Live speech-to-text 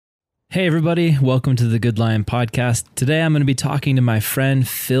Hey everybody, welcome to the Good Lion Podcast. Today I'm going to be talking to my friend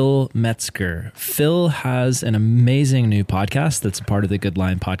Phil Metzger. Phil has an amazing new podcast that's a part of the Good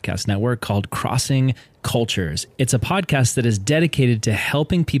Lion Podcast Network called Crossing Cultures. It's a podcast that is dedicated to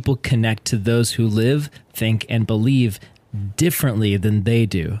helping people connect to those who live, think, and believe differently than they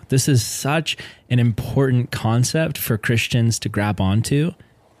do. This is such an important concept for Christians to grab onto.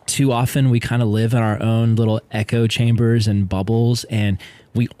 Too often we kind of live in our own little echo chambers and bubbles, and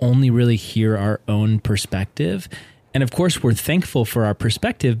we only really hear our own perspective. And of course, we're thankful for our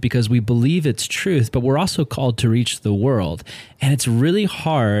perspective because we believe it's truth, but we're also called to reach the world. And it's really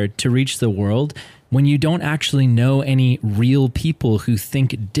hard to reach the world when you don't actually know any real people who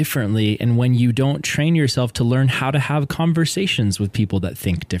think differently, and when you don't train yourself to learn how to have conversations with people that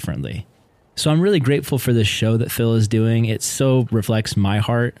think differently. So I'm really grateful for this show that Phil is doing. It so reflects my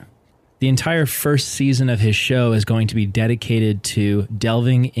heart. The entire first season of his show is going to be dedicated to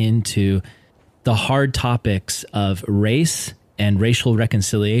delving into the hard topics of race and racial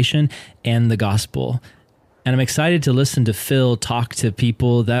reconciliation and the gospel. And I'm excited to listen to Phil talk to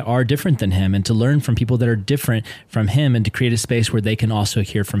people that are different than him and to learn from people that are different from him and to create a space where they can also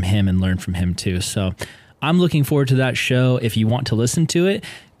hear from him and learn from him too. So I'm looking forward to that show. If you want to listen to it,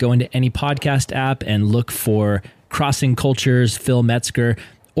 go into any podcast app and look for Crossing Cultures, Phil Metzger.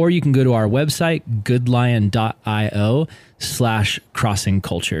 Or you can go to our website, goodlion.io/crossing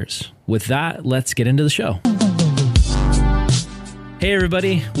cultures. With that, let's get into the show. Hey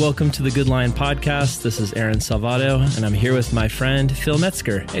everybody, welcome to the Good Lion Podcast. This is Aaron Salvato, and I'm here with my friend Phil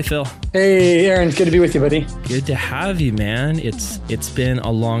Metzger. Hey Phil. Hey Aaron, good to be with you, buddy. Good to have you, man. It's been a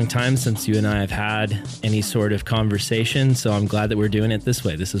long time since you and I have had any sort of conversation, so I'm glad that we're doing it this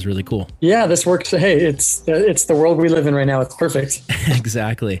way. This is really cool. Yeah, this works. Hey, it's the world we live in right now. It's perfect.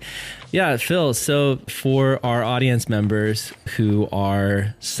 Exactly. Yeah, Phil, so for our audience members who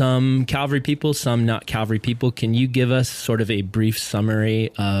are some Calvary people, some not Calvary people, can you give us sort of a brief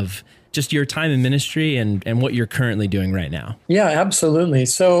summary of just your time in ministry and what you're currently doing right now? Yeah, absolutely.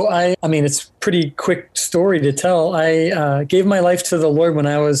 So I mean, it's a pretty quick story to tell. I gave my life to the Lord when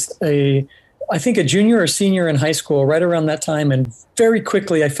I was I think a junior or senior in high school, right around that time. And very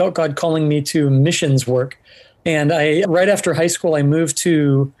quickly, I felt God calling me to missions work. And right after high school, I moved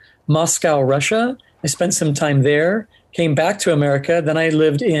to Moscow, Russia. I spent some time there, came back to America. Then I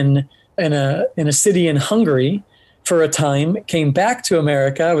lived in a city in Hungary for a time, came back to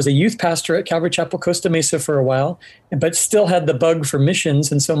America. I was a youth pastor at Calvary Chapel, Costa Mesa for a while, but still had the bug for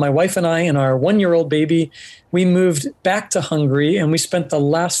missions. And so my wife and I and our 1-year-old baby, we moved back to Hungary, and we spent the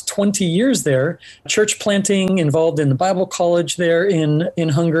last 20 years there, church planting, involved in the Bible college there in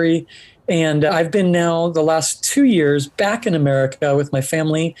Hungary. And I've been now the last 2 years back in America with my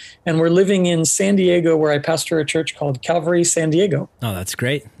family, and we're living in San Diego, where I pastor a church called Calvary San Diego. Oh, that's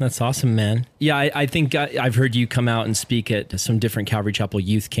great. That's awesome, man. Yeah, I think I've heard you come out and speak at some different Calvary Chapel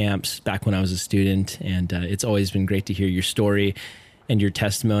youth camps back when I was a student, and it's always been great to hear your story and your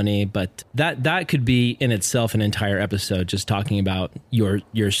testimony. But that could be in itself an entire episode, just talking about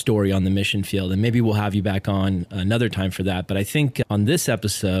your story on the mission field. And maybe we'll have you back on another time for that. But I think on this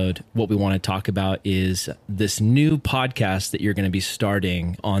episode, what we want to talk about is this new podcast that you're going to be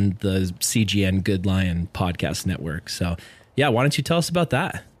starting on the CGN Good Lion Podcast Network. So yeah, why don't you tell us about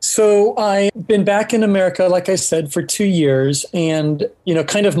that? So I've been back in America, like I said, for 2 years. And,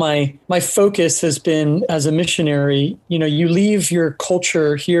 kind of my focus has been as a missionary, you leave your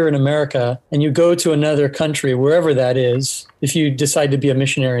culture here in America and you go to another country, wherever that is, if you decide to be a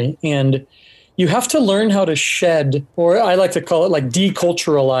missionary. And you have to learn how to shed, or I like to call it like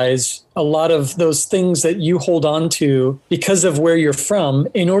deculturalize, a lot of those things that you hold on to because of where you're from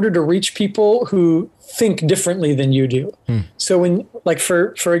in order to reach people who think differently than you do. So when, like,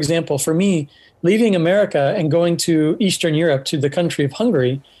 for example, for me, leaving America and going to Eastern Europe, to the country of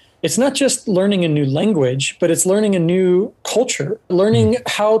Hungary, it's not just learning a new language, but it's learning a new culture, learning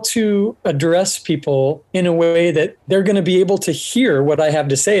how to address people in a way that they're going to be able to hear what I have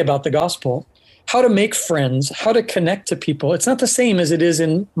to say about the gospel, how to make friends, how to connect to people. It's not the same as it is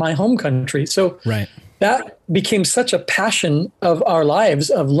in my home country. So that became such a passion of our lives,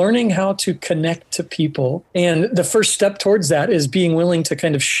 of learning how to connect to people. And the first step towards that is being willing to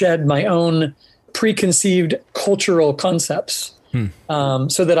kind of shed my own preconceived cultural concepts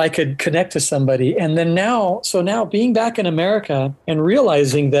so that I could connect to somebody. And then now being back in America and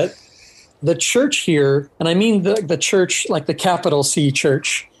realizing that the church here, and I mean the church, like the capital C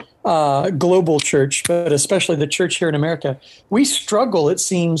church, global church, but especially the church here in America, we struggle, it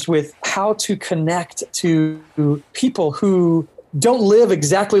seems, with how to connect to people who don't live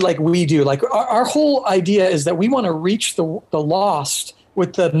exactly like we do. Like our whole idea is that we want to reach the lost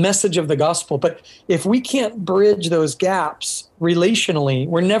with the message of the gospel. But if we can't bridge those gaps relationally,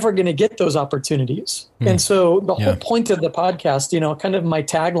 we're never going to get those opportunities. And so the whole point of the podcast, kind of my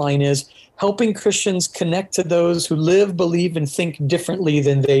tagline is helping Christians connect to those who live, believe, and think differently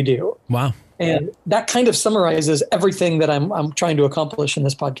than they do. Wow. And that kind of summarizes everything that I'm trying to accomplish in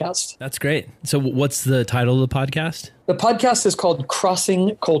this podcast. That's great. So what's the title of the podcast? The podcast is called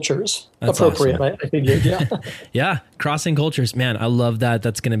Crossing Cultures. That's appropriate, awesome. I figured, yeah. Yeah, Crossing Cultures. Man, I love that.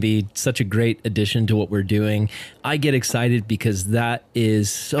 That's going to be such a great addition to what we're doing. I get excited because that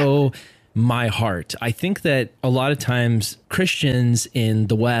is so my heart. I think that a lot of times Christians in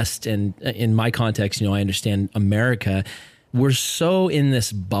the West, and in my context, I understand America, we're so in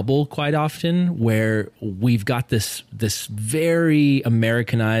this bubble quite often where we've got this very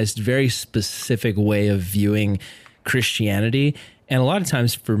Americanized, very specific way of viewing Christianity. And a lot of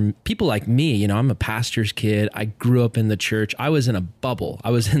times for people like me, I'm a pastor's kid. I grew up in the church. I was in a bubble.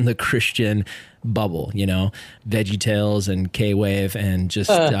 I was in the Christian bubble, VeggieTales and K-Wave and just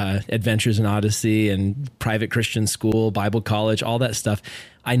Adventures in Odyssey and private Christian school, Bible college, all that stuff.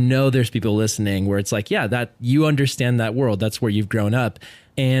 I know there's people listening where it's like, yeah, that you understand that world. That's where you've grown up.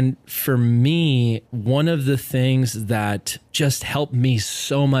 And for me, one of the things that just helped me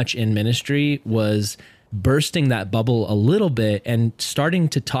so much in ministry was bursting that bubble a little bit and starting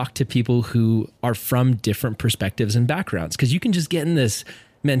to talk to people who are from different perspectives and backgrounds. Because you can just get in this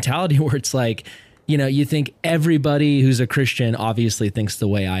mentality where it's like, you think everybody who's a Christian obviously thinks the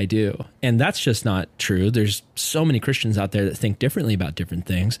way I do. And that's just not true. There's so many Christians out there that think differently about different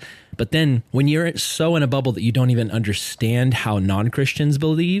things. But then when you're so in a bubble that you don't even understand how non-Christians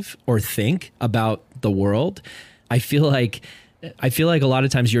believe or think about the world, I feel like a lot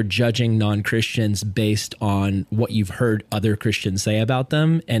of times you're judging non-Christians based on what you've heard other Christians say about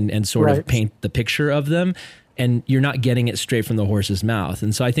them and sort of paint the picture of them. And you're not getting it straight from the horse's mouth.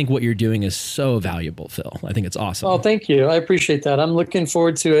 And so I think what you're doing is so valuable, Phil. I think it's awesome. Oh, thank you. I appreciate that. I'm looking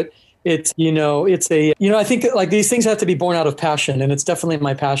forward to it. It's, I think like these things have to be born out of passion. And it's definitely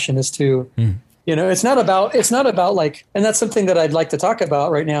my passion is to, it's not about like, and that's something that I'd like to talk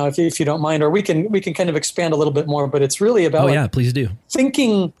about right now, if you don't mind, or we can kind of expand a little bit more, but it's really about, please do.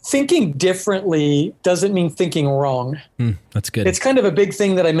 Thinking differently doesn't mean thinking wrong. That's good. It's kind of a big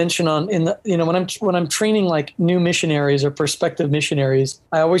thing that I mention when I'm training like new missionaries or prospective missionaries,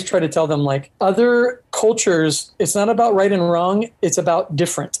 I always try to tell them like other cultures, it's not about right and wrong. It's about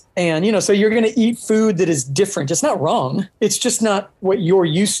different. And, so you're going to eat food that is different. It's not wrong. It's just not what you're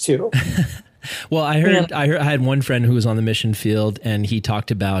used to. Well, I had one friend who was on the mission field and he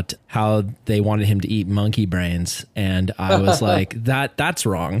talked about how they wanted him to eat monkey brains. And I was like, that's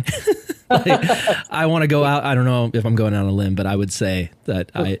wrong. I want to go out. I don't know if I'm going out on a limb, but I would say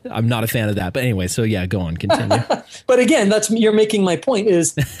that I'm not a fan of that. But anyway, so yeah, go on, continue. But again, you're making my point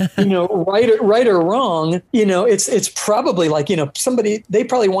is, right or wrong, it's probably like, they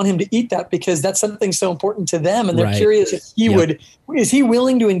probably want him to eat that because that's something so important to them. And they're curious if is he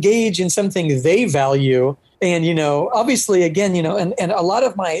willing to engage in something they value? And, obviously, again, and a lot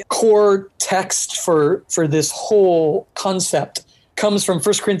of my core text for this whole concept comes from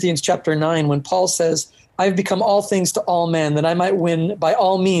 1 Corinthians chapter 9, when Paul says, I've become all things to all men that I might win by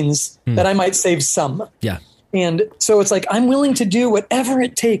all means, that I might save some. Yeah. And so it's like, I'm willing to do whatever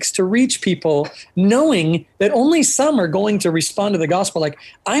it takes to reach people, knowing that only some are going to respond to the gospel. Like,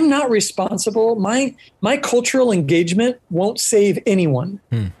 I'm not responsible. My cultural engagement won't save anyone,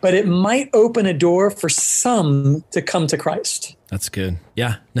 but it might open a door for some to come to Christ. That's good.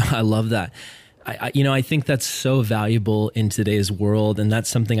 Yeah, no, I love that. I think that's so valuable in today's world. And that's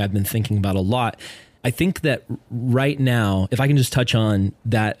something I've been thinking about a lot. I think that right now, if I can just touch on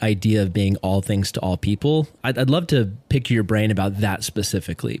that idea of being all things to all people, I'd love to pick your brain about that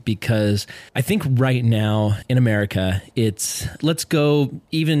specifically, because I think right now in America, let's go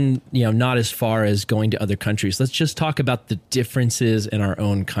even, not as far as going to other countries. Let's just talk about the differences in our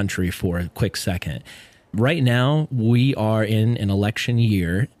own country for a quick second. Right now, we are in an election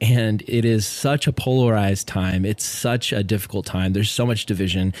year, and it is such a polarized time. It's such a difficult time. There's so much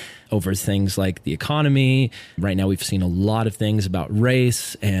division over things like the economy. Right now, we've seen a lot of things about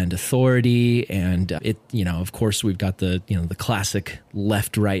race and authority, and of course, we've got the classic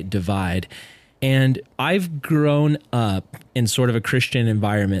left-right divide. And I've grown up in sort of a Christian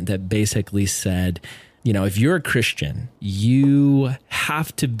environment that basically said, if you're a Christian, you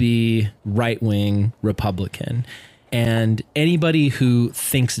have to be right-wing Republican. And anybody who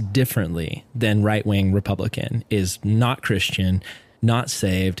thinks differently than right-wing Republican is not Christian, not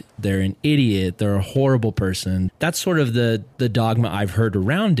saved. They're an idiot. They're a horrible person. That's sort of the dogma I've heard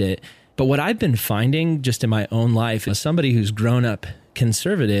around it. But what I've been finding just in my own life as somebody who's grown up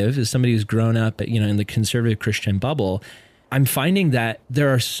conservative, as somebody who's grown up, in the conservative Christian bubble, I'm finding that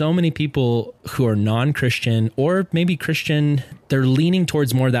there are so many people who are non-Christian or maybe Christian, they're leaning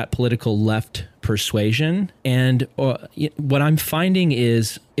towards more of that political left persuasion. And what I'm finding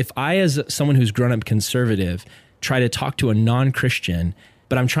is if I, as someone who's grown up conservative, try to talk to a non-Christian,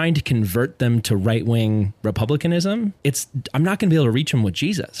 but I'm trying to convert them to right-wing republicanism, I'm not going to be able to reach them with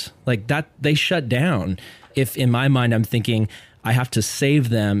Jesus. Like that, they shut down. If in my mind, I'm thinking, I have to save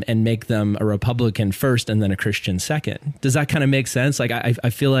them and make them a Republican first and then a Christian second. Does that kind of make sense? Like, I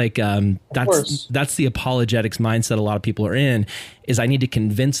feel like that's the apologetics mindset a lot of people are in, is I need to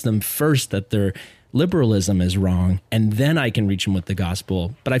convince them first that their liberalism is wrong, and then I can reach them with the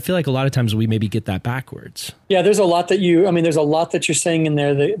gospel. But I feel like a lot of times we maybe get that backwards. Yeah, there's a lot that you're saying in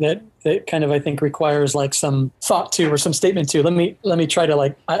there that kind of, I think, requires like some thought to, or some statement to. Let me try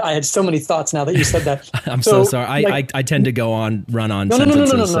to I had so many thoughts now that you said that. I'm so sorry. I tend to run on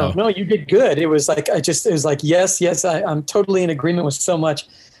sentences. No, you did good. It was like, yes, I'm totally in agreement with so much.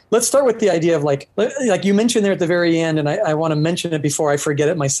 Let's start with the idea of like you mentioned there at the very end, and I want to mention it before I forget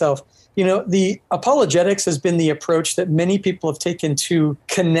it myself. The apologetics has been the approach that many people have taken to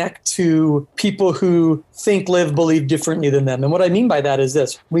connect to people who think, live, believe differently than them. And what I mean by that is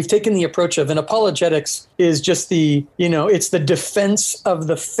this. We've taken the approach of, an apologetics is just it's the defense of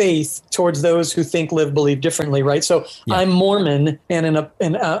the faith towards those who think, live, believe differently, right? So yeah. I'm Mormon, and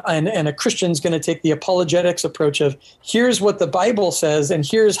a Christian's going to take the apologetics approach of, here's what the Bible says, and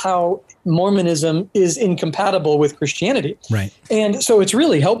here's how Mormonism is incompatible with Christianity. Right. And so it's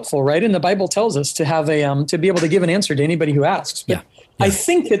really helpful, right? And the Bible tells us to have to be able to give an answer to anybody who asks. But I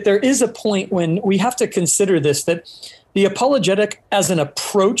think that there is a point when we have to consider this, that the apologetic as an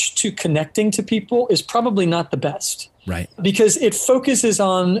approach to connecting to people is probably not the best. Right. Because it focuses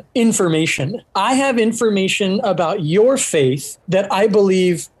on information. I have information about your faith that I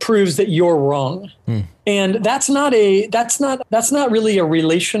believe proves that you're wrong. And that's not really a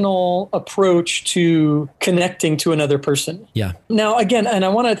relational approach to connecting to another person. Yeah. Now, again, and I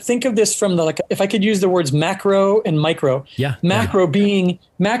want to think of this from if I could use the words macro and micro. Yeah. Macro being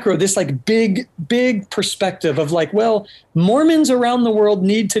this like big perspective of like, well, Mormons around the world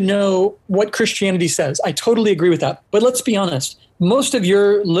need to know what Christianity says. I totally agree with that. But let's be honest. Most of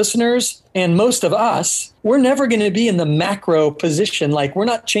your listeners and most of us, we're never going to be in the macro position. Like, we're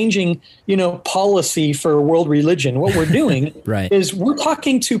not changing, policy for world religion. What we're doing right. is we're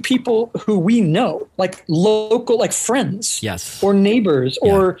talking to people who we know, like local, like friends, yes, or neighbors,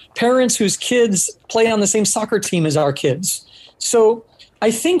 or parents whose kids play on the same soccer team as our kids. So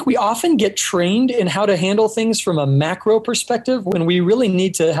I think we often get trained in how to handle things from a macro perspective when we really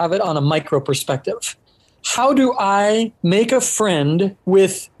need to have it on a micro perspective. How do I make a friend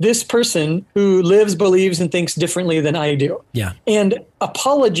with this person who lives, believes, and thinks differently than I do? Yeah. And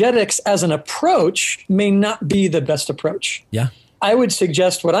apologetics as an approach may not be the best approach. Yeah. I would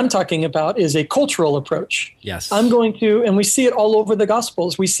suggest what I'm talking about is a cultural approach. Yes. I'm going to, and we see it all over the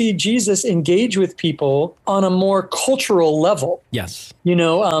Gospels, we see Jesus engage with people on a more cultural level. Yes.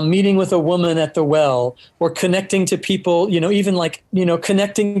 Meeting with a woman at the well, or connecting to people, even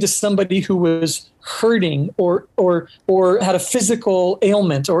connecting to somebody who was hurting or had a physical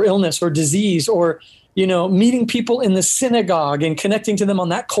ailment or illness or disease, or meeting people in the synagogue and connecting to them on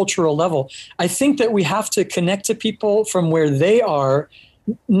that cultural level. I think that we have to connect to people from where they are,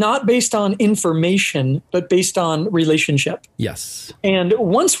 not based on information, but based on relationship. Yes. And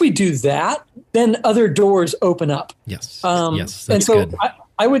once we do that, then other doors open up. Yes. Yes. That's good.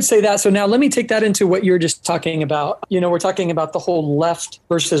 I would say that. So now let me take that into what you're just talking about. We're talking about the whole left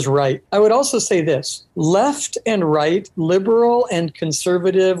versus right. I would also say this: left and right, liberal and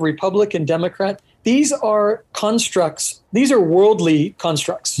conservative, Republican, Democrat, these are constructs. These are worldly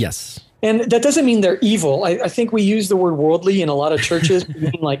constructs. Yes. And that doesn't mean they're evil. I think we use the word worldly in a lot of churches,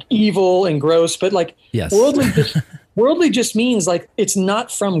 mean like evil and gross, but like yes. Worldly just means like it's not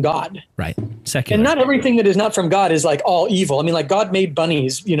from God. Right. Secular. And not everything that is not from God is like all evil. I mean, like God made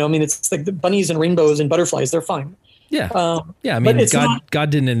bunnies, it's like the bunnies and rainbows and butterflies. They're fine. Yeah. I mean, God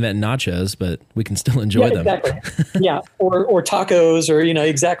didn't invent nachos, but we can still enjoy them. Exactly. Yeah. Or tacos or,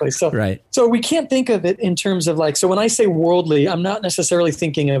 exactly. So, right. So we can't think of it in terms of like, so when I say worldly, I'm not necessarily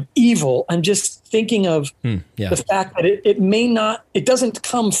thinking of evil. I'm just thinking of the fact that it doesn't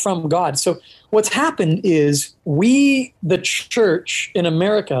come from God. So what's happened is we, the church in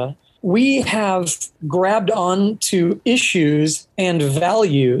America, we have grabbed on to issues and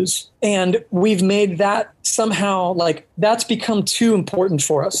values, and we've made that somehow like that's become too important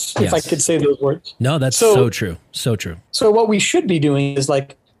for us, if I could say those words. No, that's so true. So true. So what we should be doing is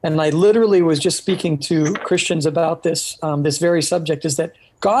like and I literally was just speaking to Christians about this, this very subject, is that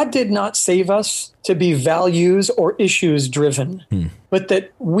God did not save us to be values or issues driven, but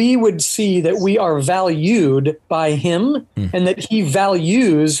that we would see that we are valued by him and that he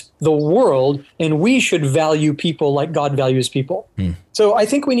values the world, and we should value people like God values people. So I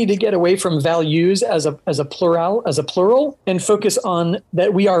think we need to get away from values as a plural and focus on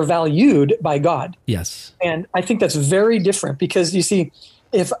that we are valued by God. Yes. And I think that's very different, because you see,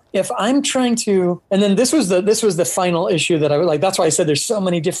 if I'm trying to, and then this was the final issue that I would like. That's why I said there's so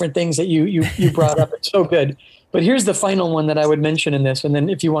many different things that you brought up. It's so good. But here's the final one that I would mention in this, and then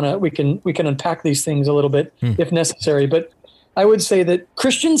if you want to, we can unpack these things a little bit if necessary. But I would say that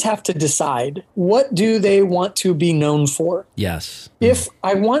Christians have to decide, what do they want to be known for? Yes. If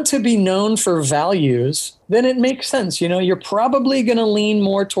I want to be known for values, then it makes sense. You're probably going to lean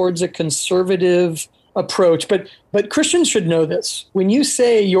more towards a conservative approach, but Christians should know this. When you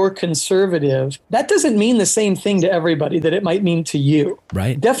say you're conservative, that doesn't mean the same thing to everybody that it might mean to you.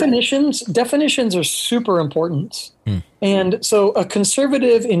 Right. Definitions are super important. And so a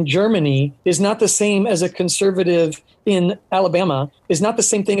conservative in Germany is not the same as a conservative in Alabama, is not the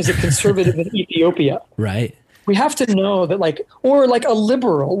same thing as a conservative in Ethiopia. Right. We have to know that, or a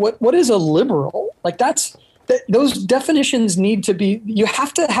liberal. What is a liberal? Those definitions need to be, you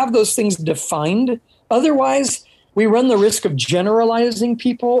have to have those things defined. Otherwise, we run the risk of generalizing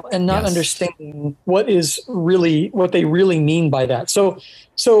people and not understanding what they really mean by that.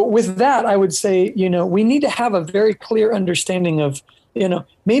 So with that, I would say, we need to have a very clear understanding of,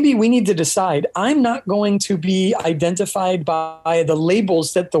 maybe we need to decide, I'm not going to be identified by the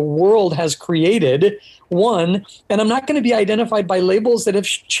labels that the world has created, and I'm not going to be identified by labels that have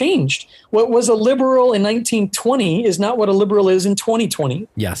changed. What was a liberal in 1920 is not what a liberal is in 2020.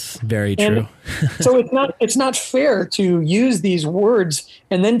 Yes, very true. So it's not fair to use these words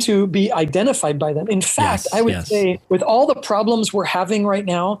and then to be identified by them. In fact, I would say, with all the problems we're having right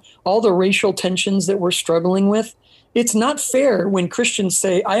now, all the racial tensions that we're struggling with, it's not fair when Christians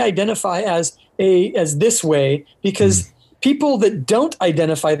say, I identify as this way, because people that don't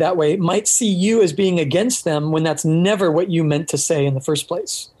identify that way might see you as being against them when that's never what you meant to say in the first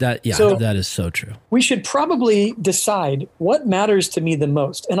place. That is so true. We should probably decide what matters to me the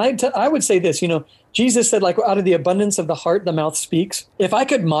most. And I would say this, Jesus said, out of the abundance of the heart, the mouth speaks. If I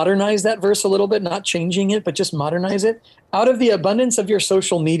could modernize that verse a little bit, not changing it, but just modernize it, out of the abundance of your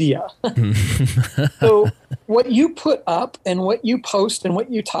social media. So what you put up and what you post and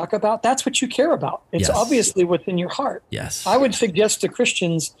what you talk about, that's what you care about. It's obviously what's in your heart. Yes. I would suggest to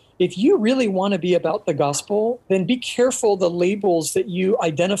Christians, if you really want to be about the gospel, then be careful the labels that you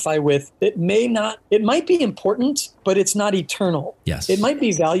identify with. It might be important, but it's not eternal. Yes. It might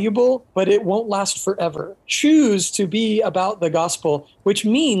be valuable, but it won't last forever. Choose to be about the gospel, which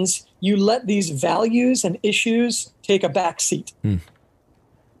means you let these values and issues take a back seat.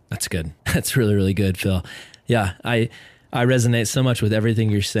 That's good. That's really, really good, Phil. Yeah, I resonate so much with everything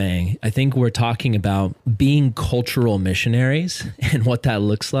you're saying. I think we're talking about being cultural missionaries and what that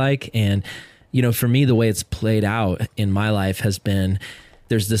looks like. And, for me, the way it's played out in my life has been,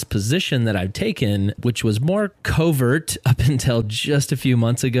 there's this position that I've taken, which was more covert up until just a few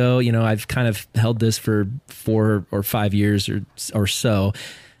months ago. I've kind of held this for 4 or 5 years or so.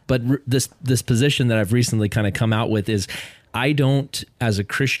 But this position that I've recently kind of come out with is, I don't, as a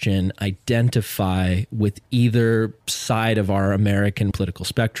Christian, identify with either side of our American political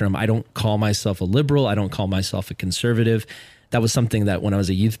spectrum. I don't call myself a liberal. I don't call myself a conservative. That was something that when I was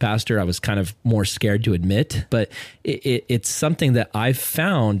a youth pastor, I was kind of more scared to admit. But it's something that I've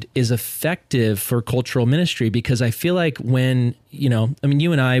found is effective for cultural ministry, because I feel like when, you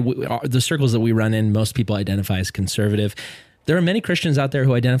and I, the circles that we run in, most people identify as conservative. There are many Christians out there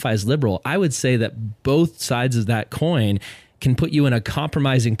who identify as liberal. I would say that both sides of that coin can put you in a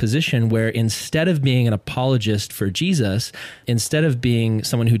compromising position where instead of being an apologist for Jesus, instead of being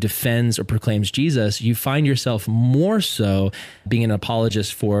someone who defends or proclaims Jesus, you find yourself more so being an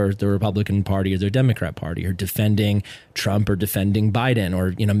apologist for the Republican Party or the Democrat Party, or defending Trump or defending Biden,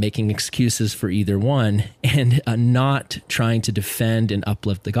 or making excuses for either one, and not trying to defend and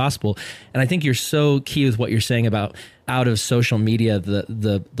uplift the gospel. And I think you're so key with what you're saying about out of social media,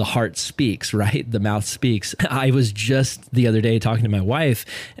 the heart speaks, right? The mouth speaks. I was just the other day talking to my wife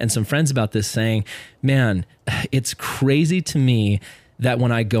and some friends about this, saying, man, it's crazy to me that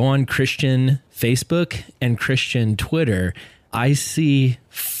when I go on Christian Facebook and Christian Twitter, I see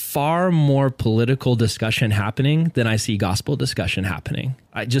far more political discussion happening than I see gospel discussion happening.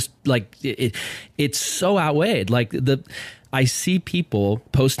 I just it's so outweighed. I see people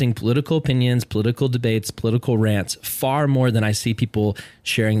posting political opinions, political debates, political rants far more than I see people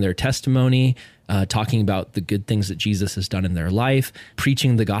sharing their testimony, talking about the good things that Jesus has done in their life,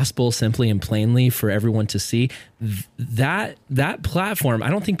 preaching the gospel simply and plainly for everyone to see. That platform, I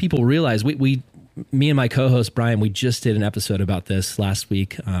don't think people realize. Me and my co-host Brian, we just did an episode about this last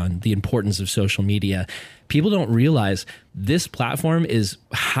week on the importance of social media. People don't realize this platform is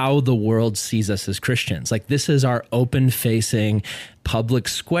how the world sees us as Christians. Like, this is our open-facing public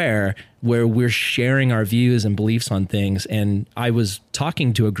square where we're sharing our views and beliefs on things. And I was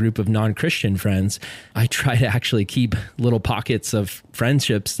talking to a group of non-Christian friends. I try to actually keep little pockets of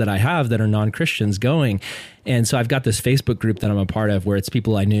friendships that I have that are non-Christians going. And so I've got this Facebook group that I'm a part of where it's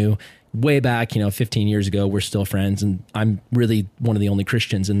people I knew way back, 15 years ago. We're still friends, and I'm really one of the only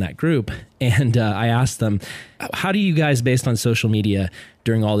Christians in that group. And I asked them, how do you guys, based on social media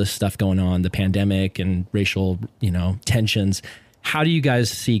during all this stuff going on, the pandemic and racial, tensions, how do you guys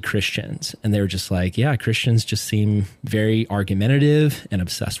see Christians? And they were just like, yeah, Christians just seem very argumentative and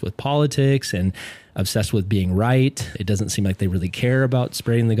obsessed with politics and obsessed with being right. It doesn't seem like they really care about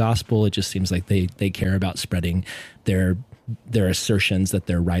spreading the gospel. It just seems like they care about spreading their assertions that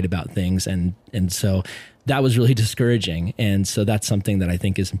they're right about things. And so that was really discouraging. And so that's something that I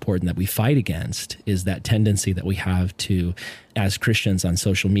think is important that we fight against, is that tendency that we have to, as Christians on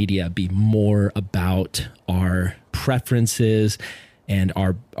social media, be more about our preferences and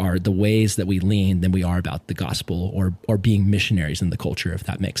the ways that we lean than we are about the gospel or being missionaries in the culture, if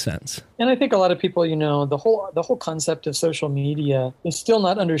that makes sense. And I think a lot of people, the whole concept of social media is still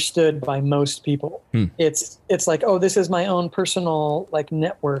not understood by most people. It's like, oh, this is my own personal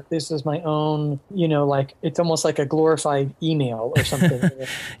network. This is my own, it's almost like a glorified email or something.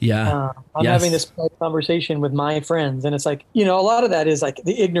 Yeah. I'm having this conversation with my friends, and it's like, a lot of that is like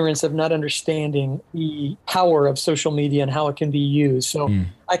the ignorance of not understanding the power of social media and how it can be used. So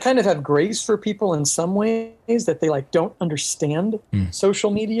I kind of have grace for people in some ways that they don't understand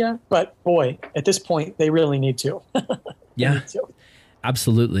social media, but boy, at this point, they really need to. Yeah,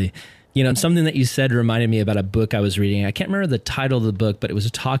 absolutely. Something that you said reminded me about a book I was reading. I can't remember the title of the book, but it was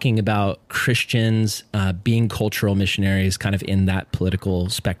talking about Christians being cultural missionaries kind of in that political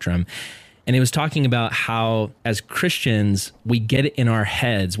spectrum. And it was talking about how, as Christians, we get it in our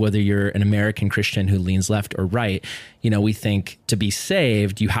heads, whether you're an American Christian who leans left or right, we think to be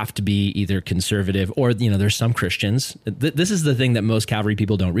saved, you have to be either conservative or, there's some Christians. This is the thing that most Calvary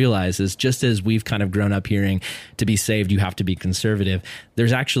people don't realize, is just as we've kind of grown up hearing to be saved, you have to be conservative.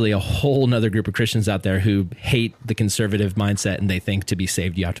 There's actually a whole nother group of Christians out there who hate the conservative mindset, and they think to be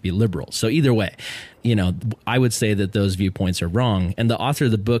saved, you have to be liberal. So either way, I would say that those viewpoints are wrong. And the author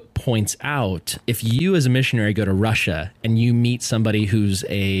of the book points out, if you as a missionary go to Russia and you meet somebody who's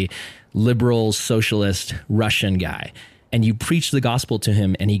a liberal socialist Russian guy, and you preach the gospel to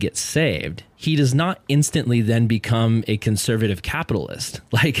him and he gets saved, he does not instantly then become a conservative capitalist.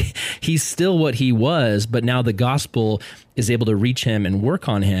 Like, he's still what he was, but now the gospel is able to reach him and work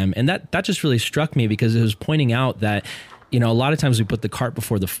on him. And that just really struck me, because it was pointing out that a lot of times we put the cart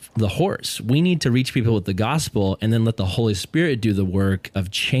before the horse. We need to reach people with the gospel and then let the Holy Spirit do the work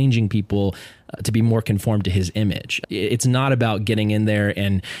of changing people to be more conformed to his image. It's not about getting in there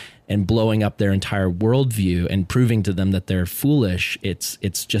and blowing up their entire worldview and proving to them that they're foolish. It's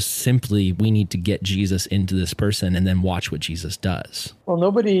just simply, we need to get Jesus into this person and then watch what Jesus does. Well,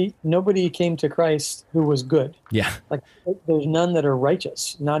 nobody came to Christ who was good. Yeah. There's none that are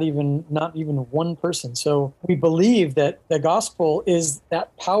righteous, not even one person. So we believe that the gospel is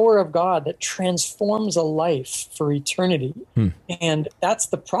that power of God that transforms a life for eternity. And that's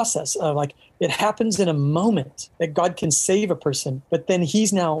the process of it happens in a moment that God can save a person, but then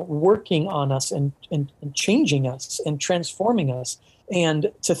he's now working on us and changing us and transforming us.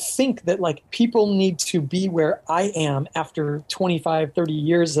 And to think that people need to be where I am after 25, 30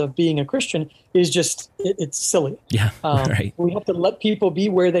 years of being a Christian is just, it's silly. Yeah, right. We have to let people be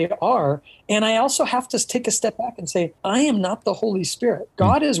where they are. And I also have to take a step back and say, I am not the Holy Spirit.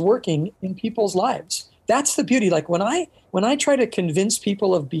 God is working in people's lives. That's the beauty. When I try to convince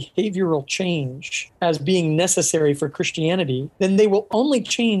people of behavioral change as being necessary for Christianity, then they will only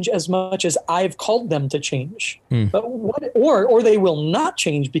change as much as I've called them to change. But or they will not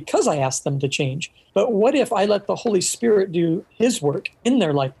change because I asked them to change. But what if I let the Holy Spirit do his work in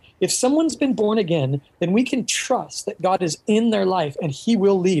their life? If someone's been born again, then we can trust that God is in their life and he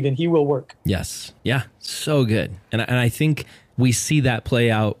will lead and he will work. Yes. Yeah. So good. And I think we see that play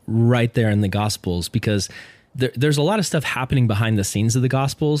out right there in the Gospels, because there's a lot of stuff happening behind the scenes of the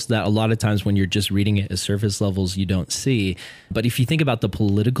Gospels that a lot of times when you're just reading it at surface levels, you don't see. But if you think about the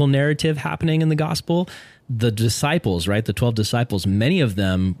political narrative happening in the Gospel, the disciples, right, the 12 disciples, many of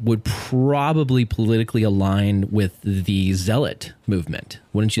them would probably politically align with the zealot movement,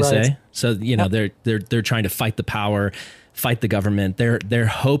 wouldn't you say? So, they're trying to fight the power, fight the government. They're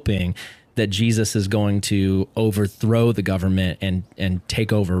hoping that Jesus is going to overthrow the government and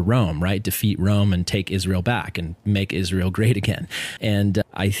take over Rome, right? Defeat Rome and take Israel back and make Israel great again. And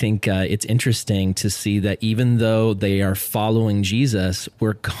I think it's interesting to see that even though they are following Jesus,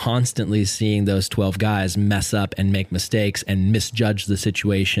 we're constantly seeing those 12 guys mess up and make mistakes and misjudge the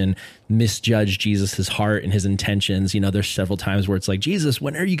situation, misjudge Jesus's heart and his intentions. There's several times where it's like, Jesus,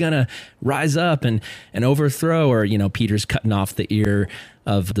 when are you going to rise up and overthrow? Or, Peter's cutting off the ear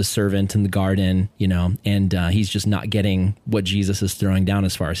of the servant in the garden, and he's just not getting what Jesus is throwing down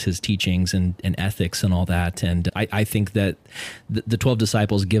as far as his teachings and ethics and all that. And I think that the 12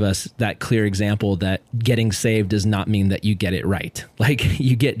 disciples give us that clear example that getting saved does not mean that you get it right. Like,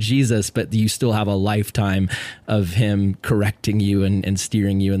 you get Jesus, but you still have a lifetime of him correcting you and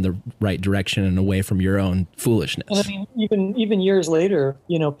steering you in the right direction and away from your own foolishness. And I mean, even years later,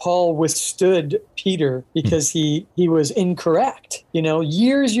 Paul withstood Peter because he was incorrect.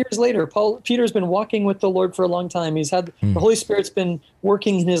 Years later, Peter's been walking with the Lord for a long time. He's had the Holy Spirit's been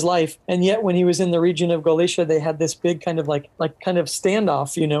working in his life. And yet when he was in the region of Galatia, they had this big kind of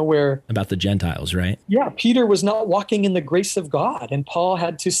standoff, where about the Gentiles, right? Yeah. Peter was not walking in the grace of God, and Paul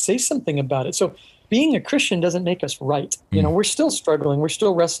had to say something about it. So being a Christian doesn't make us right. We're still struggling. We're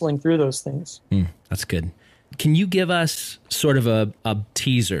still wrestling through those things. That's good. Can you give us sort of a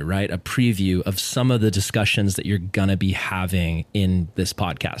teaser, right? A preview of some of the discussions that you're going to be having in this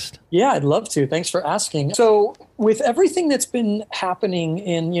podcast? Yeah, I'd love to. Thanks for asking. So with everything that's been happening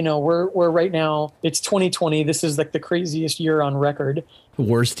we're right now, it's 2020. This is like the craziest year on record.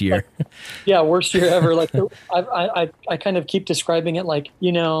 Worst year. Worst year ever. Like I kind of keep describing it like,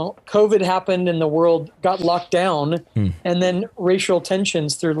 COVID happened and the world got locked down, and then racial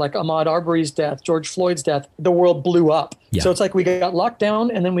tensions through like Ahmaud Arbery's death, George Floyd's death, the world blew up. Yeah. So it's like we got locked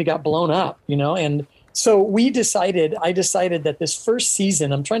down and then we got blown up, and so I decided that this first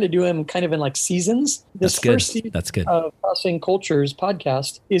season, I'm trying to do them kind of in like seasons. This first season of Crossing Cultures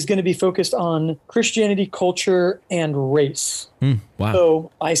podcast is going to be focused on Christianity, culture, and race. Wow.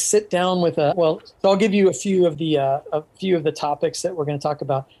 So I sit down with so I'll give you a few of the topics that we're going to talk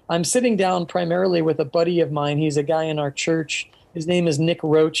about. I'm sitting down primarily with a buddy of mine. He's a guy in our church. His name is Nick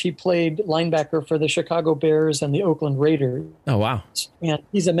Roach. He played linebacker for the Chicago Bears and the Oakland Raiders. Oh, wow. And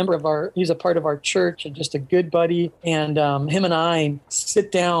he's a part of our church and just a good buddy. And him and I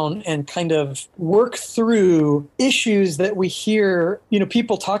sit down and kind of work through issues that we hear,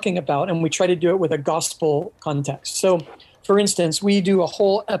 people talking about, and we try to do it with a gospel context. So, for instance, we do a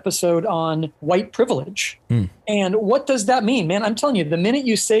whole episode on white privilege. And what does that mean? Man, I'm telling you, the minute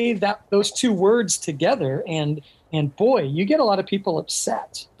you say those two words together, and boy, you get a lot of people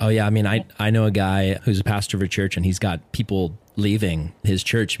upset. Oh, yeah. I mean, I know a guy who's a pastor of a church, and he's got people leaving his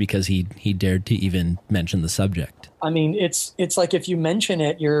church because he dared to even mention the subject. I mean, it's like if you mention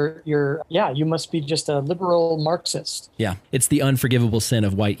it, you must be just a liberal Marxist. Yeah, it's the unforgivable sin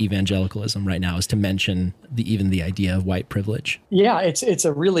of white evangelicalism right now, is to mention even the idea of white privilege. Yeah, it's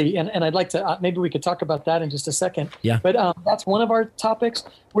a really, and I'd like to, maybe we could talk about that in just a second. Yeah. But that's one of our topics.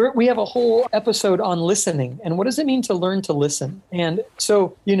 We have a whole episode on listening, and what does it mean to learn to listen? And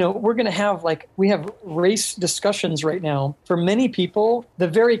so, we're going to have we have race discussions right now. For many people, the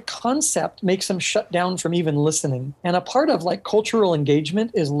very concept makes them shut down from even listening. And a part of cultural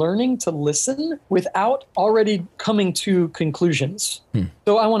engagement is learning to listen without already coming to conclusions.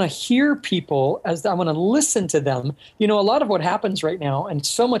 So I want to hear people I want to listen to them. A lot of what happens right now, and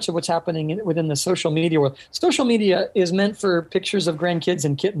so much of what's happening within the social media world, social media is meant for pictures of grandkids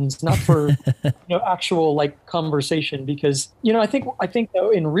and kittens, not for actual conversation. Because I think though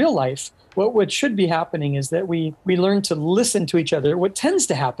in real life, what should be happening is that we learn to listen to each other. What tends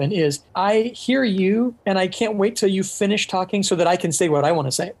to happen is I hear you and I can't wait till you finish talking so that I can say what I want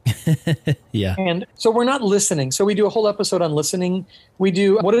to say. Yeah. And so we're not listening. So we do a whole episode on listening. We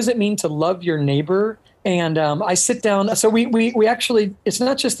do, what does it mean to love your neighbor? And I sit down. So we actually, it's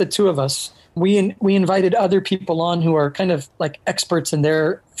not just the two of us. We invited other people on who are kind of experts in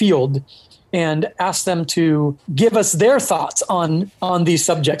their field, and ask them to give us their thoughts on these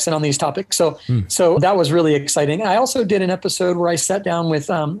subjects and on these topics. So that was really exciting. I also did an episode where I sat down with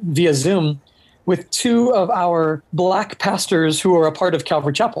via Zoom with two of our Black pastors who are a part of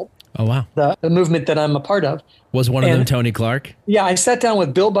Calvary Chapel. Oh, wow. the movement that I'm a part of. Was one of them Tony Clark? Yeah, I sat down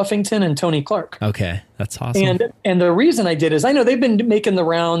with Bill Buffington and Tony Clark. Okay, that's awesome. And the reason I did is I know they've been making the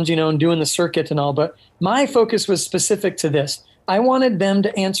rounds, and doing the circuit and all, but my focus was specific to this. I wanted them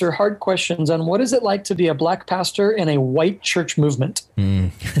to answer hard questions on what is it like to be a black pastor in a white church movement.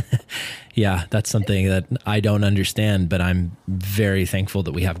 Yeah, that's something that I don't understand, but I'm very thankful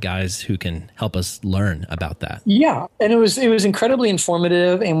that we have guys who can help us learn about that. Yeah, and it was incredibly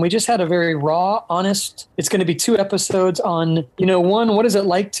informative, and we just had a very raw, honest. It's going to be 2 episodes on, one, what is it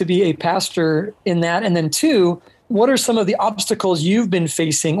like to be a pastor in that, and then 2, what are some of the obstacles you've been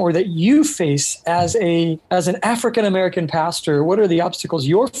facing or that you face as an African American pastor? What are the obstacles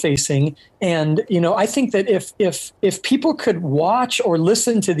you're facing? And I think that if people could watch or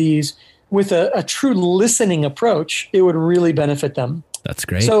listen to these with a true listening approach, it would really benefit them. That's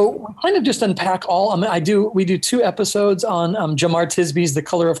great. So kind of just unpack all. We do 2 episodes on Jamar Tisby's The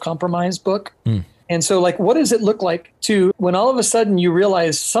Color of Compromise book. And so what does it look like to when all of a sudden you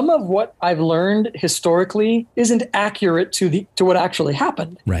realize some of what I've learned historically isn't accurate to what actually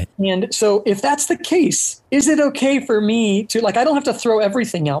happened. Right. And so if that's the case, is it okay for me to I don't have to throw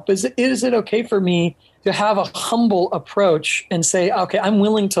everything out, but is it okay for me to have a humble approach and say, okay, I'm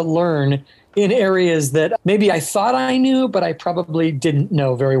willing to learn in areas that maybe I thought I knew, but I probably didn't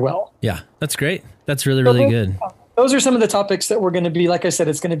know very well. Yeah, that's great. That's really, really good. Those are some of the topics that we're going to be, like I said,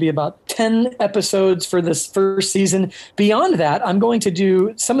 it's going to be about 10 episodes for this first season. Beyond that, I'm going to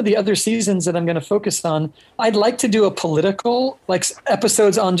do some of the other seasons that I'm going to focus on. I'd like to do a political,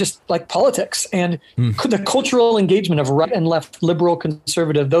 episodes on just politics and the cultural engagement of right and left, liberal,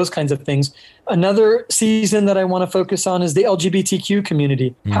 conservative, those kinds of things. Another season that I want to focus on is the LGBTQ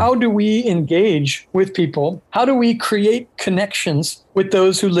community. How do we engage with people? How do we create connections with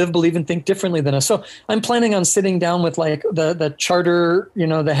those who live, believe, and think differently than us? So I'm planning on sitting down with the charter,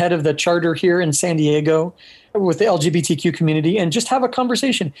 the head of the charter here in San Diego with the LGBTQ community and just have a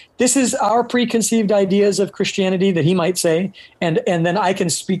conversation. This is our preconceived ideas of Christianity that he might say, and then I can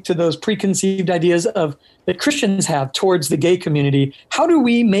speak to those preconceived ideas that Christians have towards the gay community. How do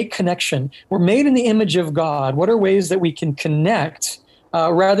we make connection? We're made in the image of God. What are ways that we can connect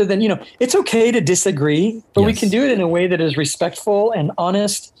rather than, it's okay to disagree, but we can do it in a way that is respectful and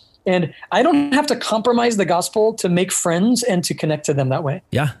honest. And I don't have to compromise the gospel to make friends and to connect to them that way.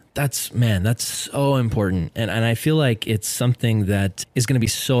 Yeah, that's so important. And I feel like it's something that is going to be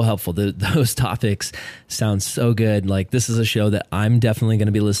so helpful. Those topics sound so good. This is a show that I'm definitely going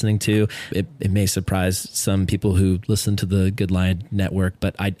to be listening to. It may surprise some people who listen to the Good Lion Network,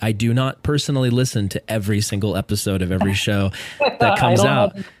 but I do not personally listen to every single episode of every show that comes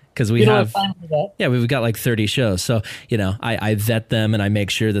out. Because we've got 30 shows. So, I vet them and I make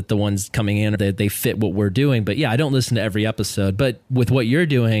sure that the ones coming in, they fit what we're doing. But I don't listen to every episode. But with what you're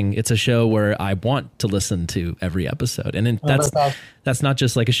doing, it's a show where I want to listen to every episode. And that's not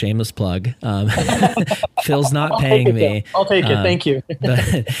just a shameless plug. Phil's not paying me. I'll take it. Thank you.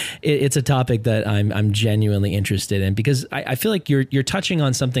 But it's a topic that I'm genuinely interested in because I feel like you're touching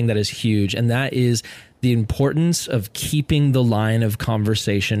on something that is huge, and that is the importance of keeping the line of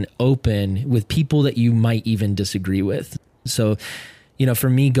conversation open with people that you might even disagree with. So,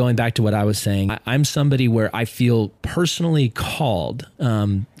 for me, going back to what I was saying, I'm somebody where I feel personally called,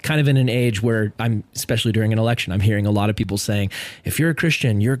 kind of in an age where especially during an election, I'm hearing a lot of people saying, if you're a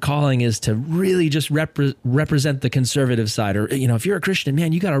Christian, your calling is to really just represent the conservative side. Or, if you're a Christian,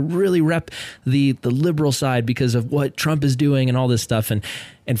 man, you got to really rep the liberal side because of what Trump is doing and all this stuff.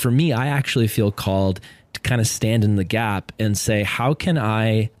 And for me, I actually feel called to kind of stand in the gap and say, how can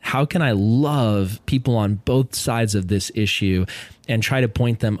I love people on both sides of this issue and try to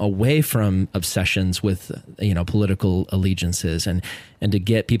point them away from obsessions with, political allegiances and to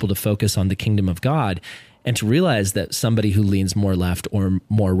get people to focus on the kingdom of God and to realize that somebody who leans more left or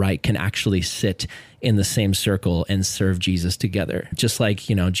more right can actually sit in the same circle and serve Jesus together. Just like,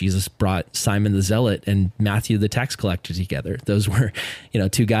 Jesus brought Simon the Zealot and Matthew the tax collector together. Those were,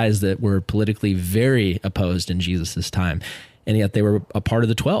 2 guys that were politically very opposed in Jesus's time. And yet they were a part of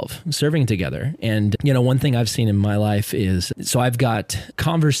the 12 serving together. And, one thing I've seen in my life is, so I've got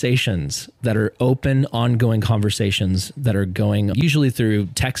conversations that are open, ongoing conversations that are going usually through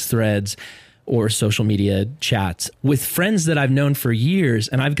text threads or social media chats with friends that I've known for years.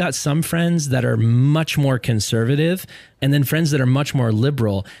 And I've got some friends that are much more conservative and then friends that are much more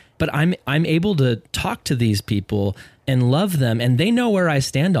liberal. But I'm able to talk to these people and love them, and they know where I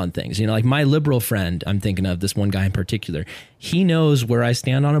stand on things. Like my liberal friend, I'm thinking of this one guy in particular. He knows where I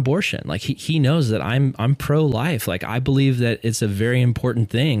stand on abortion. He knows that I'm pro-life. I believe that it's a very important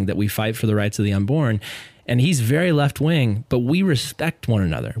thing that we fight for the rights of the unborn. And he's very left wing, but we respect one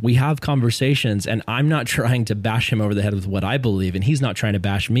another. We have conversations, and I'm not trying to bash him over the head with what I believe, and he's not trying to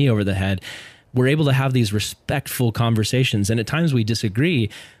bash me over the head. We're able to have these respectful conversations, and at times we disagree,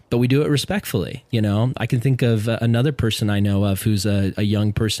 but we do it respectfully. You know, I can think of another person I know of who's a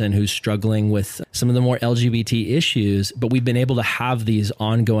young person who's struggling with some of the more LGBT issues, but we've been able to have these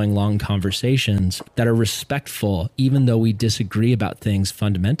ongoing long conversations that are respectful, even though we disagree about things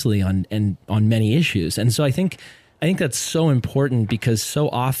fundamentally on many issues. And so I think that's so important, because so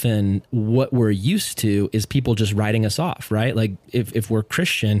often what we're used to is people just writing us off, right? Like if we're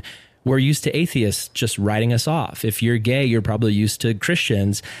Christian, we're used to atheists just writing us off. If you're gay, you're probably used to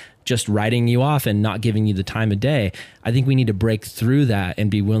Christians just writing you off and not giving you the time of day. I think we need to break through that and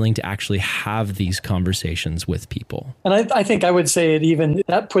be willing to actually have these conversations with people. And I think I would say it even,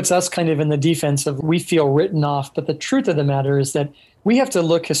 that puts us kind of in the defense of we feel written off. But the truth of the matter is that we have to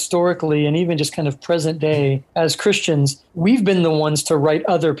look historically and even just kind of present day as Christians, we've been the ones to write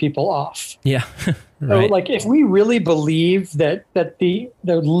other people off. Yeah. Right. So like if we really believe that the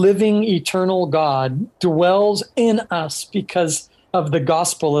living eternal God dwells in us because of the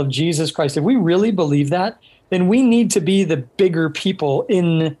gospel of Jesus Christ, if we really believe that, then we need to be the bigger people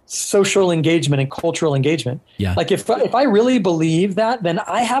in social engagement and cultural engagement. Yeah. Like if I really believe that, then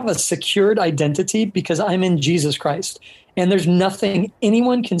I have a secured identity because I'm in Jesus Christ. And there's nothing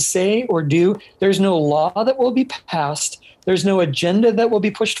anyone can say or do. There's no law that will be passed. There's no agenda that will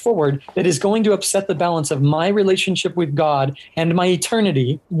be pushed forward that is going to upset the balance of my relationship with God and my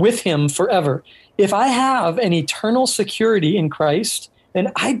eternity with him forever. If I have an eternal security in Christ,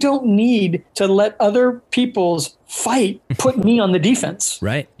 then I don't need to let other people's fight put me on the defense.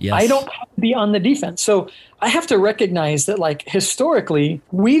 Right. Yes. I don't have to be on the defense. So I have to recognize that, like, historically,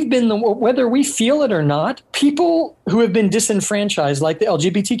 we've been whether we feel it or not, people who have been disenfranchised, like the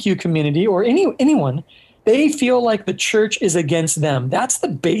LGBTQ community or anyone, they feel like the church is against them. That's the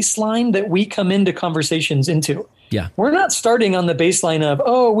baseline that we come into conversations into. Yeah. We're not starting on the baseline of,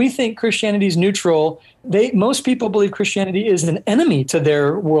 oh, we think Christianity is neutral. Most people believe Christianity is an enemy to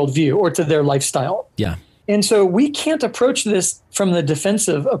their worldview or to their lifestyle. Yeah. And so we can't approach this from the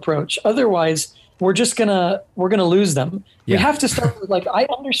defensive approach. Otherwise, we're gonna lose them. Yeah. We have to start with, like, I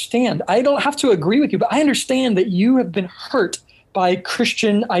understand. I don't have to agree with you, but I understand that you have been hurt by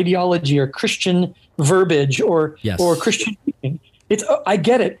Christian ideology or Christian verbiage or Christian teaching. I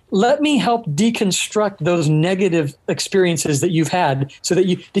get it. Let me help deconstruct those negative experiences that you've had so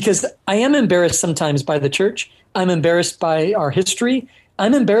that because I am embarrassed sometimes by the church. I'm embarrassed by our history.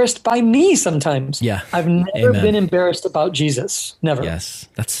 I'm embarrassed by me sometimes. Yeah. I've never been embarrassed about Jesus. Never. Yes.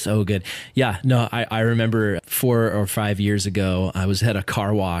 That's so good. Yeah. No, I remember 4 or 5 years ago, I was at a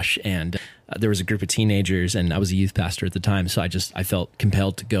car wash and there was a group of teenagers and I was a youth pastor at the time. So I felt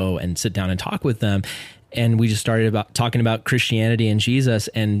compelled to go and sit down and talk with them. And we just started talking about Christianity and Jesus,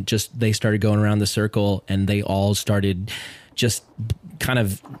 and they started going around the circle and they all started just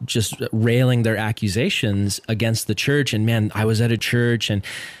railing their accusations against the church. And man, I was at a church and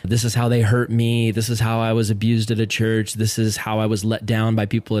this is how they hurt me. This is how I was abused at a church. This is how I was let down by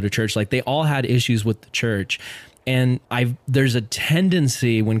people at a church. Like, they all had issues with the church. And there's a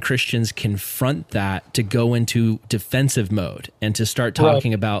tendency when Christians confront that to go into defensive mode and to start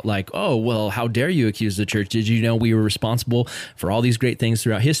talking about, like, oh, well, how dare you accuse the church? Did you know we were responsible for all these great things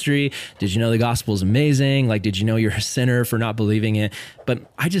throughout history? Did you know the gospel is amazing? Like, did you know you're a sinner for not believing it? But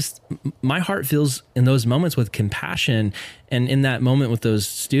my heart fills in those moments with compassion. And in that moment with those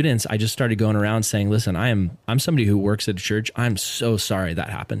students, I just started going around saying, listen, I'm somebody who works at a church. I'm so sorry that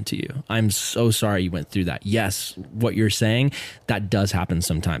happened to you. I'm so sorry you went through that. Yes, what you're saying, that does happen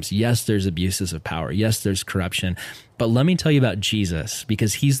sometimes. Yes, there's abuses of power. Yes, there's corruption. But let me tell you about Jesus,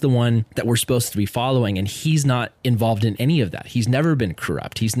 because he's the one that we're supposed to be following, and he's not involved in any of that. He's never been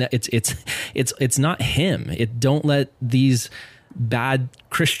corrupt. It's not him. Don't let these bad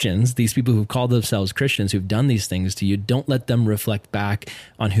Christians, these people who call themselves Christians, who've done these things to you, don't let them reflect back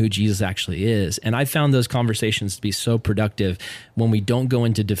on who Jesus actually is. And I found those conversations to be so productive when we don't go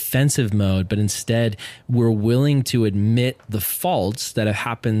into defensive mode, but instead we're willing to admit the faults that have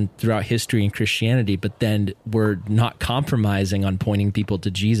happened throughout history and Christianity, but then we're not compromising on pointing people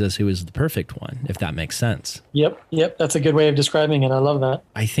to Jesus, who is the perfect one, if that makes sense. Yep. That's a good way of describing it. I love that.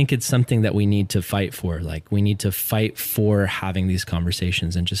 I think it's something that we need to fight for. Like, we need to fight for having these conversations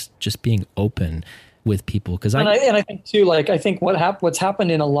and just being open with people. Because I think too, like, I think what's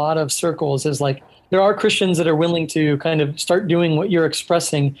happened in a lot of circles is, like, there are Christians that are willing to kind of start doing what you're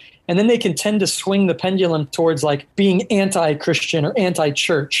expressing. And then they can tend to swing the pendulum towards like being anti-Christian or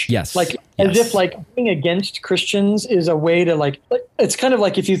anti-church. Yes. Like as if like being against Christians is a way to like, it's kind of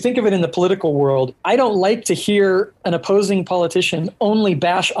like if you think of it in the political world, I don't like to hear an opposing politician only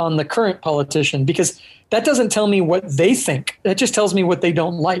bash on the current politician because that doesn't tell me what they think. That just tells me what they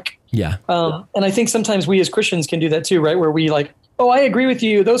don't like. Yeah. And I think sometimes we as Christians can do that too, right? Where we like, oh, I agree with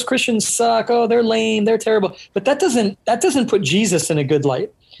you. Those Christians suck. Oh, they're lame. They're terrible. But that doesn't put Jesus in a good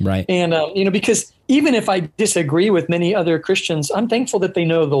light. Right. And, because even if I disagree with many other Christians, I'm thankful that they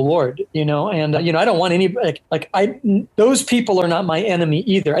know the Lord, and, I don't want any, those people are not my enemy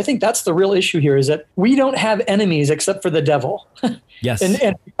either. I think that's the real issue here is that we don't have enemies except for the devil. Yes.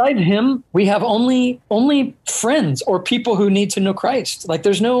 And besides him, we have only friends or people who need to know Christ. Like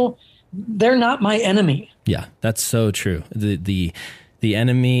they're not my enemy. Yeah, that's so true. The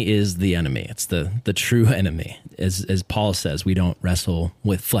enemy is the enemy. It's the true enemy. As Paul says, we don't wrestle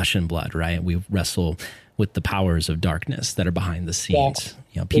with flesh and blood, right? We wrestle with the powers of darkness that are behind the scenes.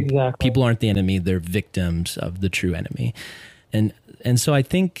 Exactly. People aren't the enemy. They're victims of the true enemy. And so I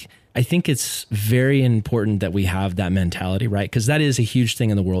think it's very important that we have that mentality, right? Because that is a huge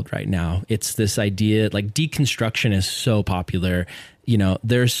thing in the world right now. It's this idea, like deconstruction is so popular.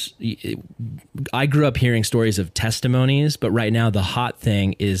 I grew up hearing stories of testimonies, but right now the hot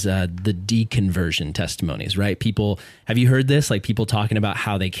thing is the deconversion testimonies, right? Have you heard this? Like people talking about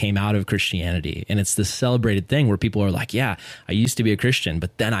how they came out of Christianity, and it's this celebrated thing where people are like, yeah, I used to be a Christian,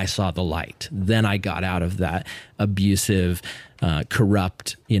 but then I saw the light. Then I got out of that abusive,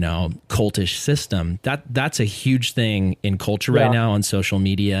 corrupt, cultish system. That's a huge thing in culture right now on social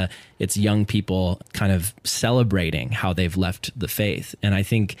media. It's young people kind of celebrating how they've left the faith. And I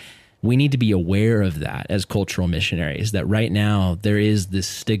think we need to be aware of that as cultural missionaries, that right now there is this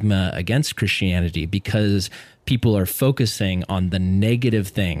stigma against Christianity because people are focusing on the negative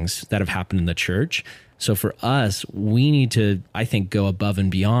things that have happened in the church. So for us, we need to, I think, go above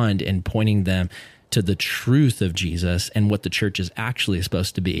and beyond in pointing them to the truth of Jesus and what the church is actually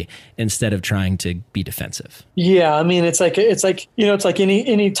supposed to be, instead of trying to be defensive. Yeah, I mean, it's like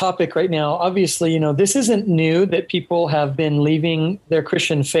any topic right now. Obviously, this isn't new that people have been leaving their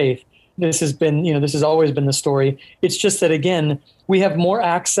Christian faith. This has always been the story. It's just that, again, we have more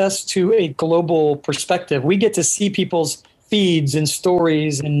access to a global perspective. We get to see people's feeds and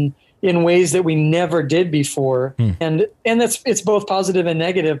stories and in ways that we never did before. And it's both positive and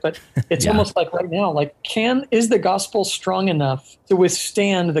negative, but it's almost like right now, like is the gospel strong enough to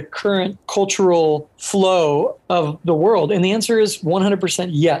withstand the current cultural flow of the world? And the answer is 100%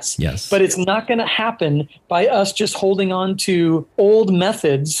 yes. Yes. But it's not going to happen by us just holding on to old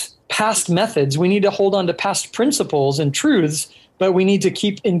methods, past methods. We need to hold on to past principles and truths, but we need to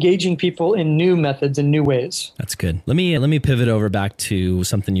keep engaging people in new methods and new ways. That's good. Let me pivot over back to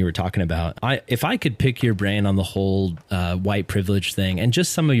something you were talking about. If I could pick your brain on the whole white privilege thing and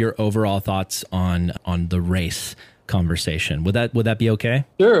just some of your overall thoughts on the race conversation, would that be okay?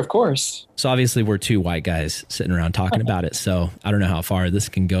 Sure, of course. So obviously we're two white guys sitting around talking about it. So I don't know how far this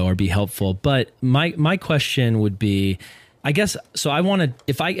can go or be helpful, but my question would be, I guess, so I want to,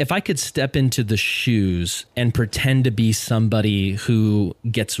 if I could step into the shoes and pretend to be somebody who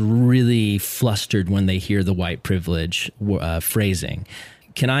gets really flustered when they hear the white privilege phrasing,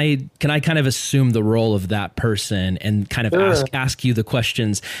 can I kind of assume the role of that person and kind of ask you the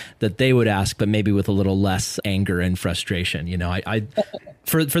questions that they would ask, but maybe with a little less anger and frustration?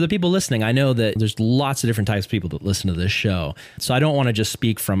 For the people listening, I know that there's lots of different types of people that listen to this show. So I don't want to just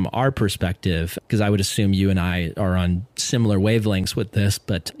speak from our perspective, because I would assume you and I are on similar wavelengths with this.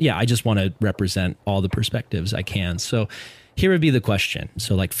 But yeah, I just want to represent all the perspectives I can. So here would be the question.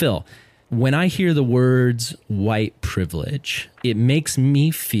 So like, Phil, when I hear the words white privilege, it makes me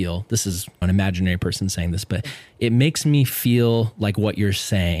feel, this is an imaginary person saying this, but it makes me feel like what you're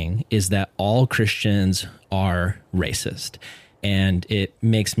saying is that all Christians are racist. And it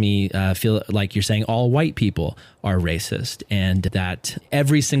makes me feel like you're saying all white people are racist and that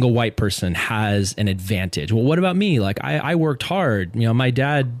every single white person has an advantage. Well, what about me? Like I worked hard. My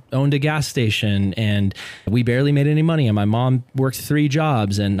dad owned a gas station and we barely made any money. And my mom worked 3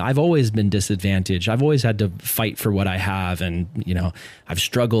 jobs and I've always been disadvantaged. I've always had to fight for what I have. And, I've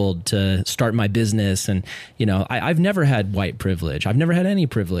struggled to start my business. And, I've never had white privilege. I've never had any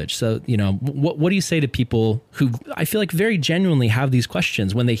privilege. So, what do you say to people who I feel like very genuinely have these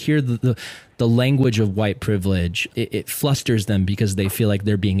questions when they hear the language of white privilege? It flusters them because they feel like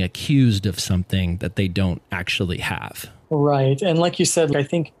they're being accused of something that they don't actually have. Right. And like you said, I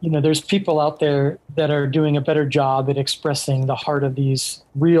think, there's people out there that are doing a better job at expressing the heart of these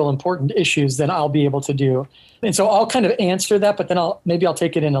real important issues than I'll be able to do. And so I'll kind of answer that, but then I'll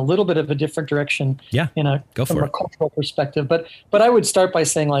take it in a little bit of a different direction. Yeah. From a cultural perspective. But I would start by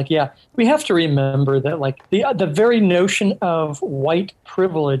saying, like, yeah, we have to remember that, like, the very notion of white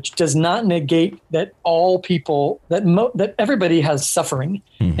privilege does not negate that all people, that everybody has suffering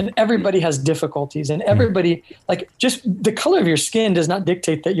and everybody has difficulties and everybody, like, just the color of your skin does not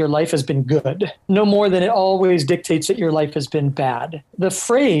dictate that your life has been good, no more than it always dictates that your life has been bad.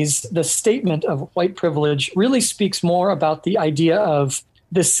 The statement of white privilege really speaks more about the idea of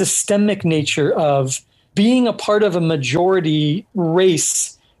the systemic nature of being a part of a majority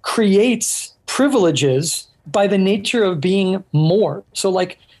race creates privileges by the nature of being more. So,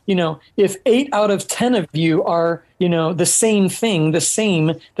 like, if 8 out of 10 of you are, the same,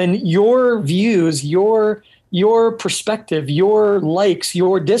 then your views, your perspective, your likes,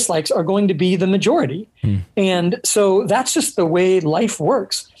 your dislikes are going to be the majority. And so that's just the way life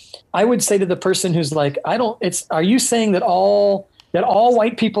works. I would say to the person who's like, are you saying that all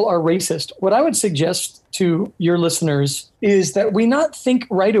white people are racist? What I would suggest to your listeners is that we not think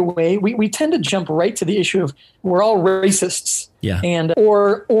right away. We tend to jump right to the issue of we're all racists. Yeah. And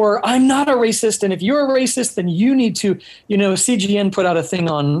or I'm not a racist, and if you're a racist, then you need to, CGN put out a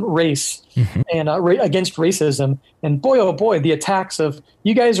thing on race and against racism, and boy, oh boy, the attacks of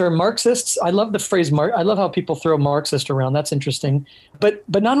you guys are Marxists. I love the phrase I love how people throw Marxist around. That's interesting. But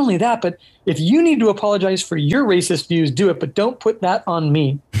not only that, but if you need to apologize for your racist views, do it, but don't put that on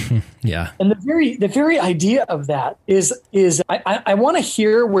me. Yeah. And the very idea of that is I want to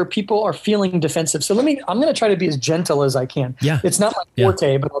hear where people are feeling defensive. So I'm going to try to be as gentle as I can. Yeah. It's not my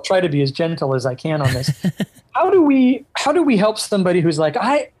forte, but I'll try to be as gentle as I can on this. How do we help somebody who's like,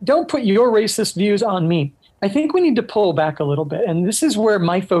 I don't put your racist views on me? I think we need to pull back a little bit. And this is where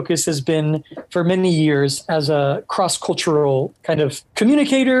my focus has been for many years as a cross-cultural kind of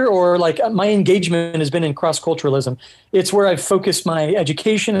communicator, or like my engagement has been in cross-culturalism. It's where I've focused my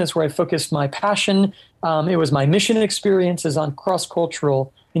education. It's where I focused my passion. It was my mission experiences on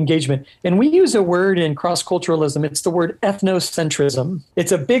cross-cultural engagement. And we use a word in cross-culturalism. It's the word ethnocentrism.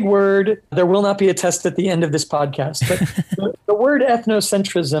 It's a big word. There will not be a test at the end of this podcast. But the word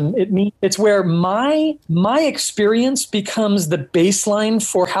ethnocentrism, it's where my experience becomes the baseline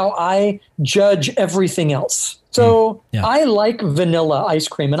for how I judge everything else. So I like vanilla ice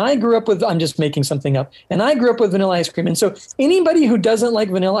cream, and I grew up with, I'm just making something up, and I grew up with vanilla ice cream. And so anybody who doesn't like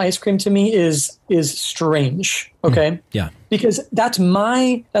vanilla ice cream to me is strange. Okay. Yeah. Because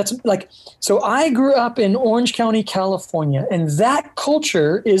so I grew up in Orange County, California, and that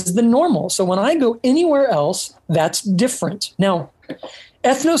culture is the normal. So when I go anywhere else, that's different. Now,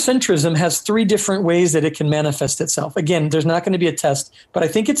 ethnocentrism has 3 different ways that it can manifest itself. Again, there's not going to be a test, but I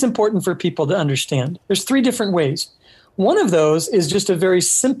think it's important for people to understand. There's 3 different ways. One of those is just a very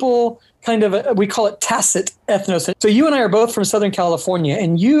simple kind of, we call it tacit ethnocentrism. So you and I are both from Southern California,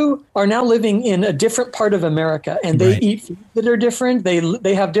 and you are now living in a different part of America, and they eat food that are different.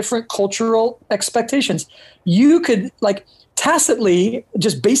 They have different cultural expectations. You could, like, tacitly,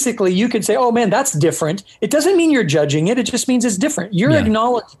 just basically, you could say, oh man, that's different. It doesn't mean you're judging it. It just means it's different. You're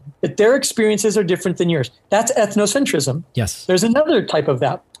acknowledging that their experiences are different than yours. That's ethnocentrism. Yes. There's another type of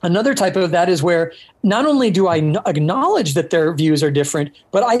that. Another type of that is where not only do I acknowledge that their views are different,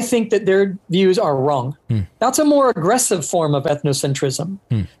 but I think that their views are wrong. That's a more aggressive form of ethnocentrism.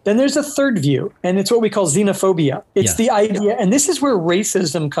 Then there's a third view, and it's what we call xenophobia. It's the idea, and this is where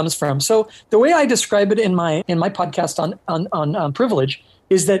racism comes from. So the way I describe it in my podcast on privilege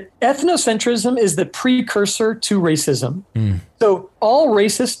is that ethnocentrism is the precursor to racism. So all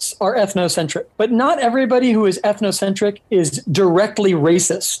racists are ethnocentric, but not everybody who is ethnocentric is directly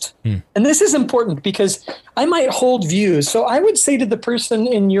racist. And this is important because I might hold views. So I would say to the person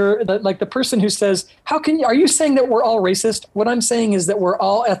the person who says, are you saying that we're all racist? What I'm saying is that we're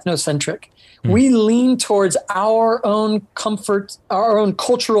all ethnocentric. We lean towards our own comfort, our own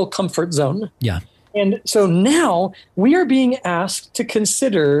cultural comfort zone. Yeah. And so now we are being asked to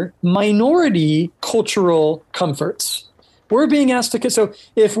consider minority cultural comforts. We're being asked to, so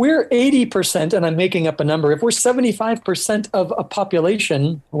if we're 80%, and I'm making up a number, if we're 75% of a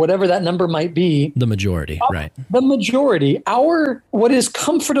population, whatever that number might be. The majority, right. The majority, what is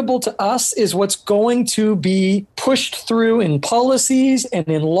comfortable to us is what's going to be pushed through in policies and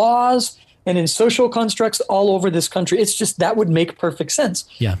in laws and in social constructs all over this country. It's just that would make perfect sense.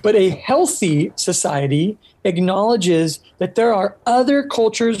 Yeah. But a healthy society acknowledges that there are other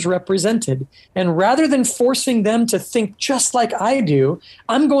cultures represented. And rather than forcing them to think just like I do,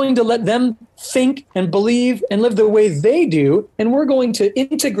 I'm going to let them think and believe and live the way they do. And we're going to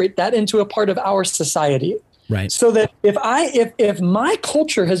integrate that into a part of our society. Right. So that if my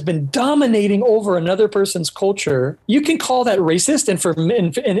culture has been dominating over another person's culture, you can call that racist, and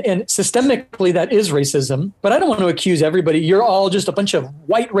systemically that is racism. But I don't want to accuse everybody. You're all just a bunch of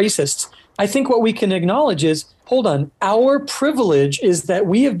white racists. I think what we can acknowledge is, hold on, our privilege is that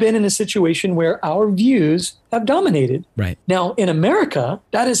we have been in a situation where our views have dominated. Right. Now, in America,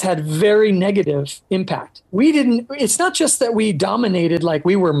 that has had very negative impact. It's not just that we dominated like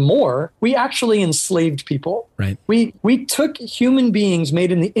we were more, we actually enslaved people. Right. We took human beings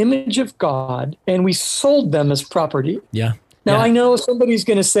made in the image of God and we sold them as property. Yeah. Now, yeah. I know somebody's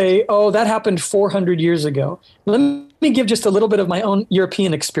going to say, oh, that happened 400 years ago. Let me give just a little bit of my own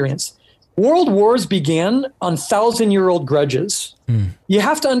European experience. World wars began on 1,000-year-old grudges. You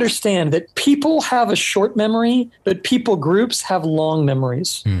have to understand that people have a short memory, but people groups have long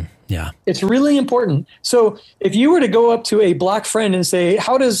memories. Yeah. It's really important. So if you were to go up to a black friend and say,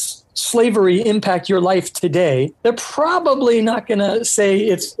 how does slavery impact your life today? They're probably not going to say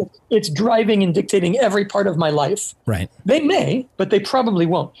it's driving and dictating every part of my life. Right. They may, but they probably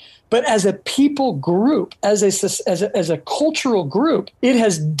won't. But as a people group, as a cultural group, it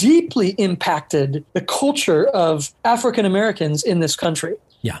has deeply impacted the culture of African Americans in this country.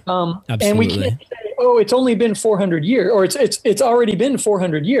 Yeah, absolutely. And we can't say, oh, it's only been 400 years, or it's already been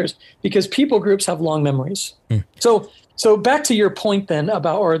 400 years, because people groups have long memories. So back to your point then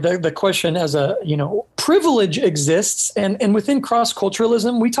about, or the question as privilege exists, and within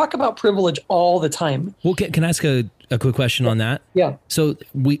cross-culturalism, we talk about privilege all the time. Well, can I ask a quick question on that? Yeah. So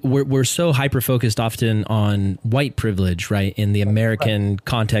we're so hyper-focused often on white privilege, right, in the American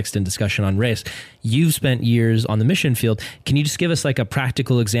context and discussion on race. You've spent years on the mission field. Can you just give us like a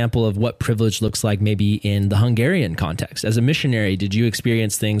practical example of what privilege looks like maybe in the Hungarian context? As a missionary, did you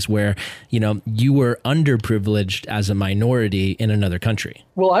experience things where, you were underprivileged as a minority in another country?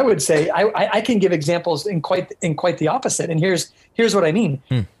 Well, I would say I can give examples in quite the opposite. And here's what I mean.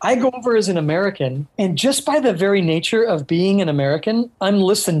 I go over as an American, and just by the very nature of being an American, I'm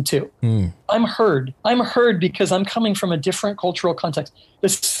listened to. I'm heard. I'm heard because I'm coming from a different cultural context. The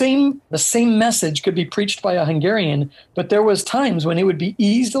same message could be preached by a Hungarian, but there was times when it would be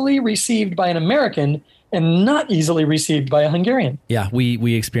easily received by an American and not easily received by a Hungarian. Yeah,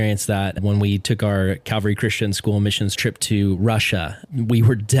 we experienced that when we took our Calvary Christian School missions trip to Russia. We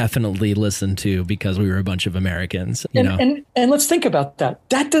were definitely listened to because we were a bunch of Americans. And let's think about that.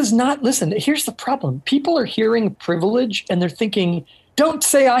 That does not, listen, here's the problem. People are hearing privilege and they're thinking, don't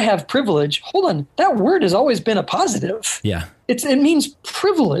say I have privilege. Hold on. That word has always been a positive. Yeah. It means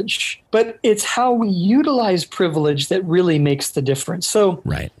privilege, but it's how we utilize privilege that really makes the difference. So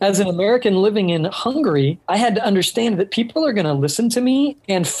as an American living in Hungary, I had to understand that people are going to listen to me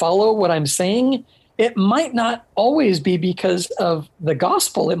and follow what I'm saying. It might not always be because of the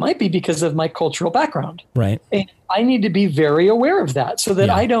gospel. It might be because of my cultural background. Right. And I need to be very aware of that so that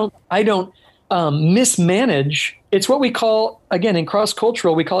I don't mismanage. It's what we call, again, in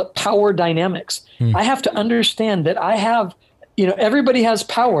cross-cultural, we call it power dynamics. I have to understand that I have, everybody has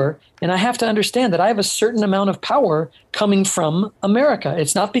power, and I have to understand that I have a certain amount of power coming from America.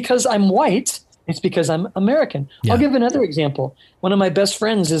 It's not because I'm white. It's because I'm American. Yeah. I'll give another example. One of my best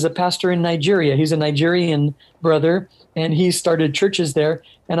friends is a pastor in Nigeria. He's a Nigerian brother, and he started churches there.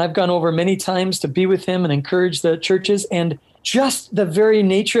 And I've gone over many times to be with him and encourage the churches. And just the very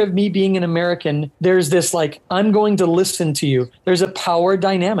nature of me being an American, there's this I'm going to listen to you. There's a power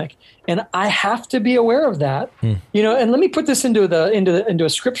dynamic. And I have to be aware of that. And let me put this into a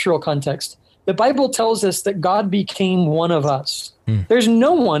scriptural context. The Bible tells us that God became one of us. There's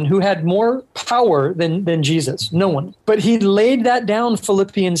no one who had more power than Jesus. No one. But he laid that down,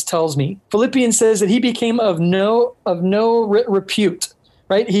 Philippians tells me. Philippians says that he became of no repute.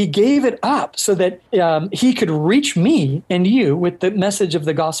 Right? He gave it up so that he could reach me and you with the message of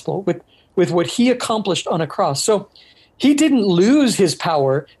the gospel, with what he accomplished on a cross. So he didn't lose his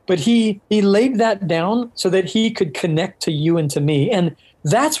power, but he laid that down so that he could connect to you and to me. And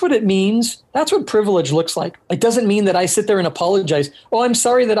that's what it means. That's what privilege looks like. It doesn't mean that I sit there and apologize. Oh, I'm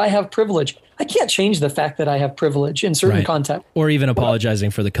sorry that I have privilege. I can't change the fact that I have privilege in certain context. Or even apologizing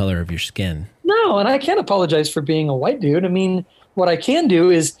for the color of your skin. No, and I can't apologize for being a white dude. I mean, what I can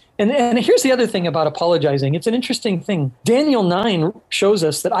do is And here's the other thing about apologizing. It's an interesting thing. Daniel 9 shows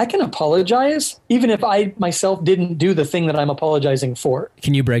us that I can apologize even if I myself didn't do the thing that I'm apologizing for.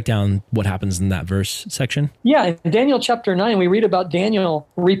 Can you break down what happens in that verse section? Yeah, in Daniel chapter 9, we read about Daniel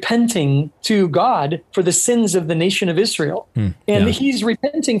repenting to God for the sins of the nation of Israel. And he's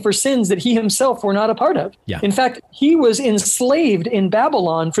repenting for sins that he himself were not a part of. Yeah. In fact, he was enslaved in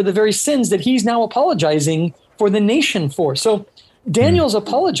Babylon for the very sins that he's now apologizing for the nation for. So Daniel's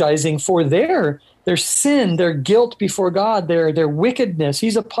apologizing for their sin, their guilt before God, their wickedness.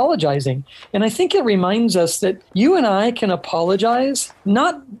 He's apologizing. And I think it reminds us that you and I can apologize.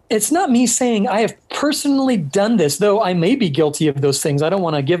 It's not me saying I have personally done this, though I may be guilty of those things. I don't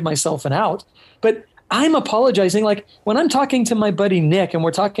want to give myself an out. But I'm apologizing. Like when I'm talking to my buddy Nick and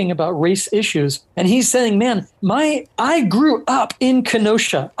we're talking about race issues, and he's saying, man, I grew up in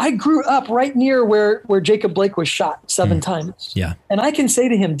Kenosha. I grew up right near where Jacob Blake was shot 7 times. Yeah. And I can say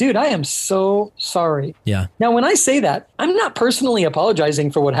to him, dude, I am so sorry. Yeah. Now, when I say that, I'm not personally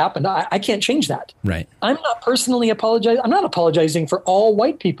apologizing for what happened. I can't change that. Right. I'm not personally apologizing. I'm not apologizing for all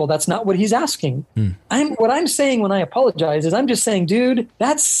white people. That's not what he's asking. What I'm saying when I apologize is I'm just saying, dude,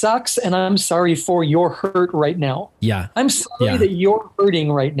 that sucks. And I'm sorry for your hurt right now. Yeah. I'm sorry that you're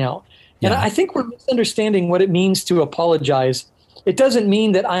hurting right now. And I think we're misunderstanding what it means to apologize. It doesn't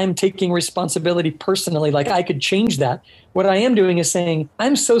mean that I'm taking responsibility personally, like I could change that. What I am doing is saying,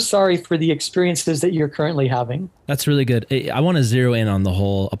 I'm so sorry for the experiences that you're currently having. That's really good. I want to zero in on the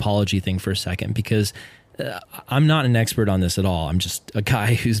whole apology thing for a second, because I'm not an expert on this at all. I'm just a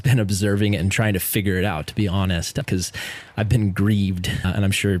guy who's been observing it and trying to figure it out, to be honest, because I've been grieved. And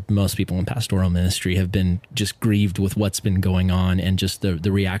I'm sure most people in pastoral ministry have been just grieved with what's been going on and just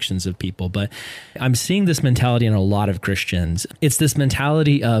the reactions of people. But I'm seeing this mentality in a lot of Christians. It's this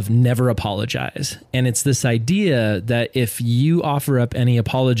mentality of never apologize. And it's this idea that if you offer up any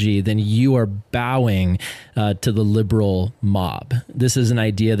apology, then you are bowing to the liberal mob. This is an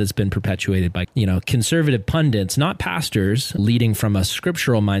idea that's been perpetuated by, conservative pundits, not pastors, leading from a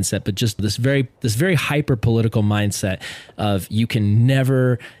scriptural mindset, but just this very hyper political mindset of you can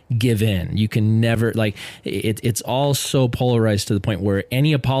never give in. You can never, it's all so polarized to the point where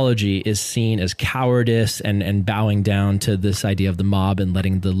any apology is seen as cowardice and bowing down to this idea of the mob and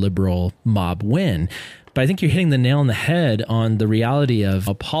letting the liberal mob win. But I think you're hitting the nail on the head on the reality of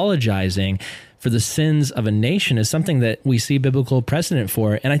apologizing for the sins of a nation is something that we see biblical precedent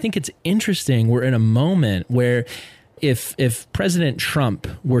for. And I think it's interesting. We're in a moment where if President Trump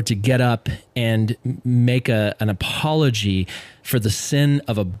were to get up and make an apology for the sin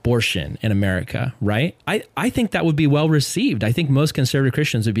of abortion in America, right? I think that would be well received. I think most conservative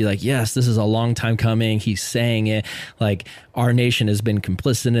Christians would be like, yes, this is a long time coming. He's saying it. Like, our nation has been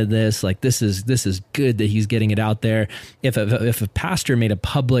complicit in this. Like, this is good that he's getting it out there. If a pastor made a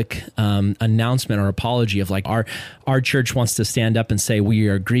public announcement or apology of like, our church wants to stand up and say we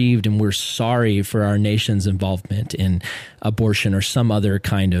are grieved and we're sorry for our nation's involvement in abortion or some other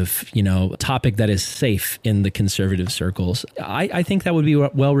kind of topic that is safe in the conservative circles, I think that would be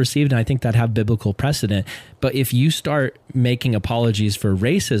well received, and I think that have biblical precedent. But if you start making apologies for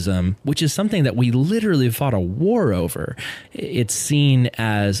racism, which is something that we literally fought a war over, it's seen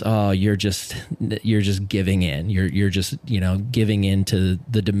as, oh, you're just giving in. You're just giving in to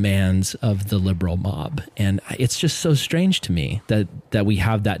the demands of the liberal mob, and it's just so strange to me that we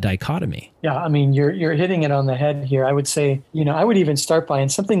have that dichotomy. Yeah, I mean, you're hitting it on the head here. I would say, I would even start by,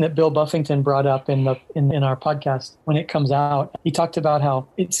 and something that Bill Buffington brought up in our podcast when it comes out. He talked about how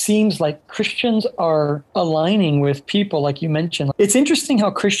it seems like Christians are aligning with people, like you mentioned. It's interesting how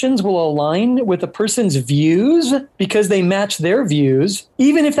Christians will align with a person's views because they match their views,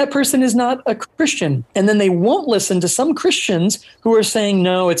 even if that person is not a Christian. And then they won't listen to some Christians who are saying,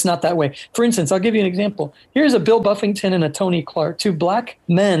 no, it's not that way. For instance, I'll give you an example. Here's a Bill Buffington and a Tony Clark, 2 black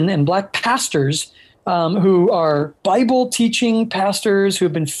men and black pastors who are Bible teaching pastors who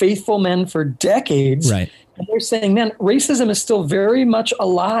have been faithful men for decades. Right. And they're saying, man, racism is still very much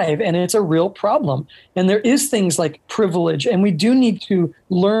alive and it's a real problem. And there is things like privilege, and we do need to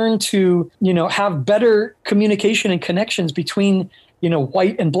learn to, have better communication and connections between,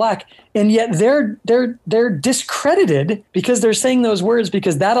 white and black. And yet they're discredited because they're saying those words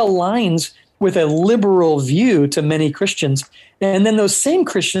because that aligns with a liberal view to many Christians. And then those same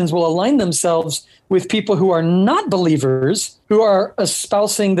Christians will align themselves with people who are not believers, who are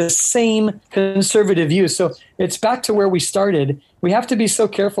espousing the same conservative views. So it's back to where we started. We have to be so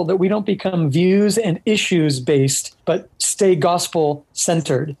careful that we don't become views and issues based, but stay gospel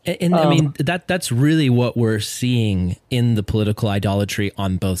centered. And I mean, that's really what we're seeing in the political idolatry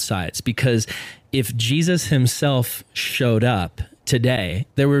on both sides, because if Jesus himself showed up today,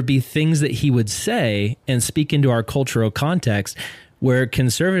 there would be things that he would say and speak into our cultural context where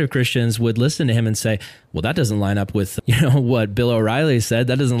conservative Christians would listen to him and say, well, that doesn't line up with, what Bill O'Reilly said.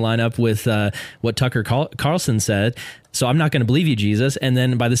 That doesn't line up with what Tucker Carlson said. So I'm not going to believe you, Jesus. And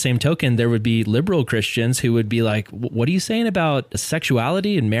then by the same token, there would be liberal Christians who would be like, what are you saying about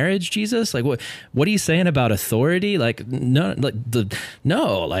sexuality and marriage, Jesus? Like, what are you saying about authority? Like, no,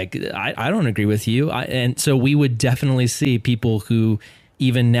 I don't agree with you. And so we would definitely see people who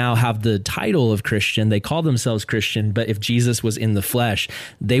even now have the title of Christian. They call themselves Christian, but if Jesus was in the flesh,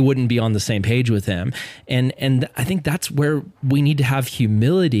 they wouldn't be on the same page with him. And I think that's where we need to have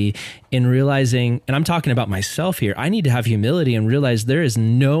humility in realizing, and I'm talking about myself here, I need to have humility and realize there is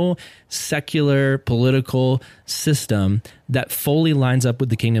no secular political system that fully lines up with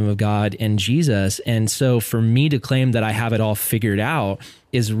the kingdom of God and Jesus. And so for me to claim that I have it all figured out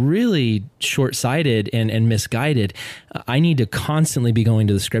is really short-sighted and misguided. I need to constantly be going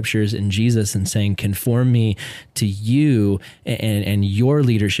to the scriptures and Jesus and saying, conform me to you and your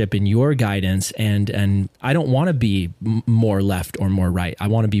leadership and your guidance. And I don't want to be more left or more right. I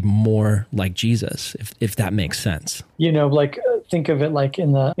want to be more like Jesus, if that makes sense. Think of it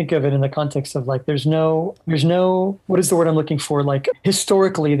in the context of there's no, what is the word I'm looking for?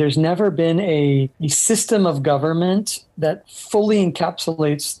 Historically, there's never been a system of government that fully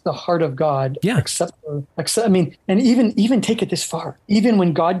encapsulates the heart of God. Yeah. Except and even take it this far. Even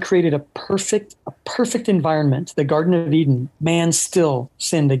when God created a perfect environment, the Garden of Eden, man still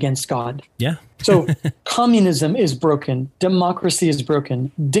sinned against God. Yeah. So communism is broken, democracy is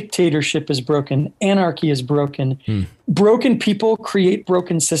broken, dictatorship is broken, anarchy is broken. Broken people create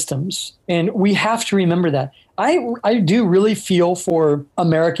broken systems. And we have to remember that. I do really feel for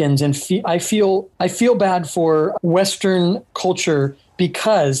Americans, and I feel bad for Western culture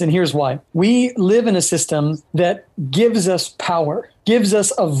because, and here's why, we live in a system that gives us power, gives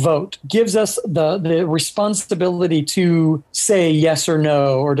us a vote, gives us the responsibility to say yes or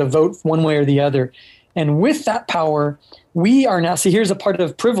no, or to vote one way or the other. And with that power, we are now, see, here's a part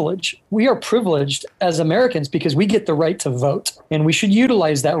of privilege. We are privileged as Americans because we get the right to vote, and we should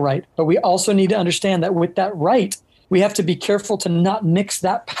utilize that right. But we also need to understand that with that right, we have to be careful to not mix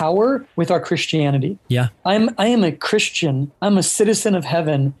that power with our Christianity. Yeah. I am a Christian. I'm a citizen of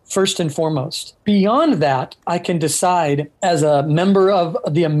heaven, first and foremost. Beyond that, I can decide as a member of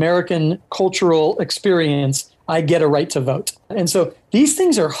the American cultural experience, I get a right to vote. And so these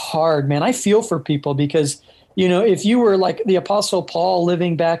things are hard, man. I feel for people because, if you were like the Apostle Paul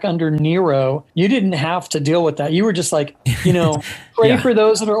living back under Nero, you didn't have to deal with that. You were just like, pray for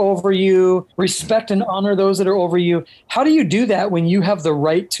those that are over you, respect and honor those that are over you. How do you do that when you have the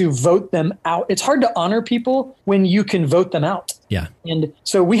right to vote them out? It's hard to honor people when you can vote them out. Yeah. And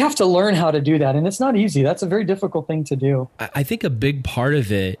so we have to learn how to do that. And it's not easy. That's a very difficult thing to do. I think a big part of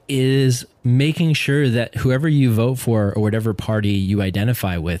it is making sure that whoever you vote for or whatever party you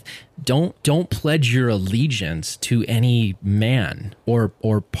identify with, don't pledge your allegiance to any man or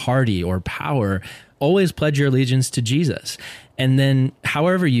party or power. Always pledge your allegiance to Jesus. And then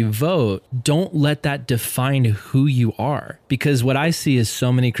however you vote, don't let that define who you are. Because what I see is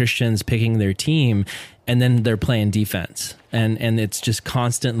so many Christians picking their team and then they're playing defense. And it's just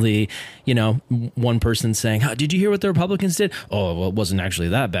constantly, one person saying, oh, did you hear what the Republicans did? Oh, well, it wasn't actually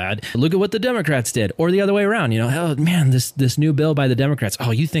that bad. Look at what the Democrats did. Or the other way around, oh, man, this new bill by the Democrats.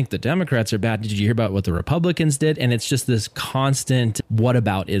 Oh, you think the Democrats are bad. Did you hear about what the Republicans did? And it's just this constant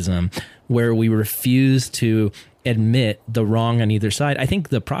whataboutism where we refuse to admit the wrong on either side. I think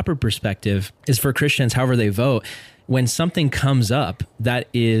the proper perspective is for Christians, however they vote, when something comes up that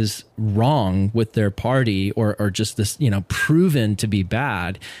is wrong with their party or just this, proven to be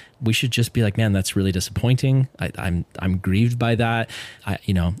bad, we should just be like, man, that's really disappointing. I'm grieved by that.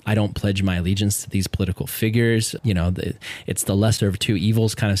 I don't pledge my allegiance to these political figures. It's the lesser of two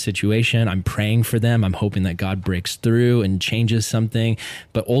evils kind of situation. I'm praying for them. I'm hoping that God breaks through and changes something.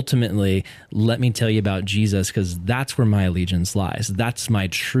 But ultimately, let me tell you about Jesus, because that's where my allegiance lies. That's my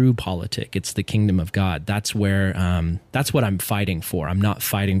true politic. It's the kingdom of God. That's where, that's what I'm fighting for. I'm not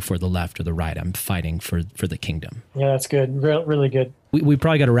fighting for the left or the right. I'm fighting for the kingdom. Yeah, that's good. Really good. We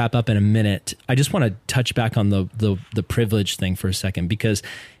probably got to wrap up in a minute. I just want to touch back on the privilege thing for a second, because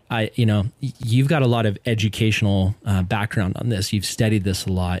you've got a lot of educational background on this. You've studied this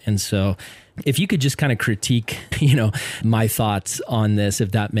a lot. And so if you could just kind of critique, my thoughts on this,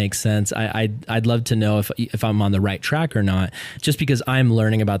 if that makes sense, I'd love to know if I'm on the right track or not, just because I'm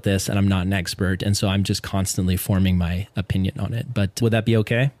learning about this and I'm not an expert. And so I'm just constantly forming my opinion on it. But would that be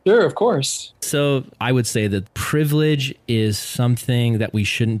okay? Sure, of course. So I would say that privilege is something that we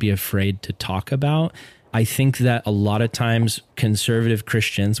shouldn't be afraid to talk about. I think that a lot of times conservative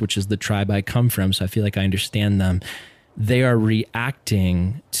Christians, which is the tribe I come from, so I feel like I understand them, they are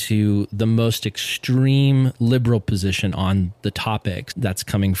reacting to the most extreme liberal position on the topic that's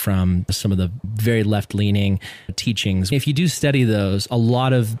coming from some of the very left-leaning teachings. If you do study those, a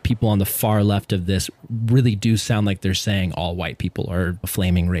lot of people on the far left of this really do sound like they're saying all white people are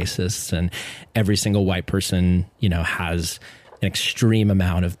flaming racists and every single white person, has an extreme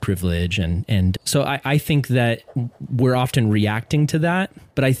amount of privilege. And so I think that we're often reacting to that.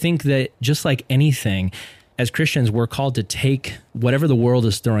 But I think that just like anything, as Christians, we're called to take whatever the world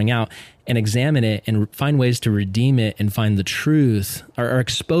is throwing out and examine it and find ways to redeem it and find the truth or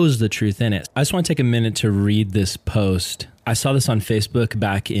expose the truth in it. I just want to take a minute to read this post. I saw this on Facebook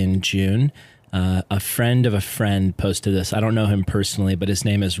back in June. A friend of a friend posted this. I don't know him personally, but his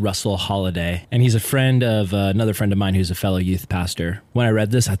name is Russell Holiday. And he's a friend of another friend of mine who's a fellow youth pastor. When I read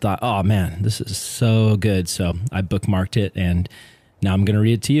this, I thought, oh man, this is so good. So I bookmarked it and now I'm going to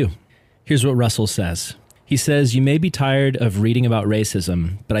read it to you. Here's what Russell says. He says, "You may be tired of reading about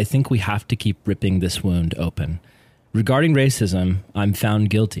racism, but I think we have to keep ripping this wound open. Regarding racism, I'm found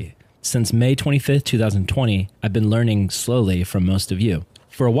guilty. Since May 25th, 2020, I've been learning slowly from most of you.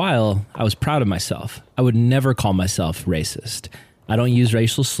 For a while, I was proud of myself. I would never call myself racist. I don't use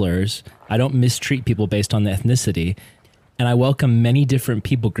racial slurs. I don't mistreat people based on the ethnicity. And I welcome many different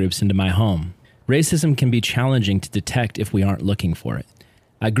people groups into my home. Racism can be challenging to detect if we aren't looking for it.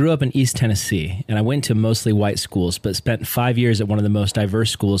 I grew up in East Tennessee, and I went to mostly white schools, but spent 5 years at one of the most diverse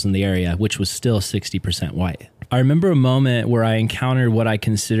schools in the area, which was still 60% white. I remember a moment where I encountered what I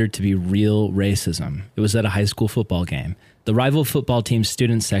considered to be real racism. It was at a high school football game. The rival football team's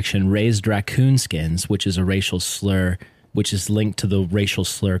student section raised raccoon skins, which is a racial slur, which is linked to the racial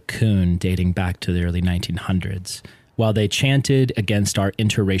slur coon dating back to the early 1900s, while they chanted against our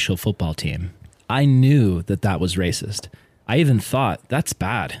interracial football team. I knew that that was racist. I even thought, that's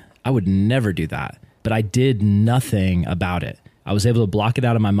bad. I would never do that. But I did nothing about it. I was able to block it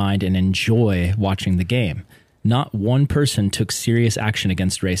out of my mind and enjoy watching the game. Not one person took serious action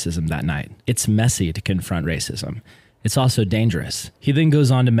against racism that night. It's messy to confront racism. It's also dangerous. He then goes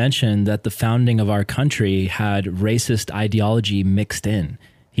on to mention that the founding of our country had racist ideology mixed in.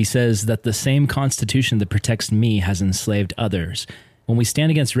 He says that the same Constitution that protects me has enslaved others. When we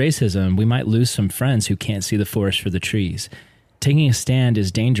stand against racism, we might lose some friends who can't see the forest for the trees. Taking a stand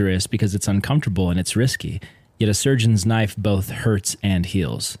is dangerous because it's uncomfortable and it's risky, yet a surgeon's knife both hurts and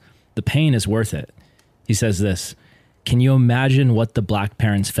heals. The pain is worth it. He says this, "Can you imagine what the black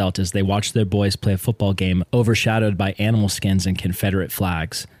parents felt as they watched their boys play a football game overshadowed by animal skins and Confederate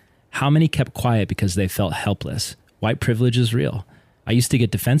flags? How many kept quiet because they felt helpless? White privilege is real. I used to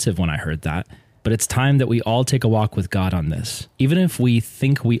get defensive when I heard that. But it's time that we all take a walk with God on this. Even if we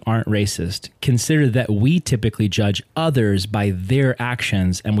think we aren't racist, consider that we typically judge others by their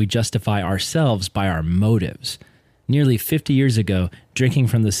actions and we justify ourselves by our motives. Nearly 50 years ago, drinking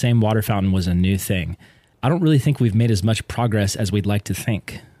from the same water fountain was a new thing. I don't really think we've made as much progress as we'd like to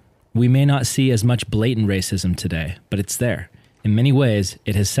think. We may not see as much blatant racism today, but it's there. In many ways,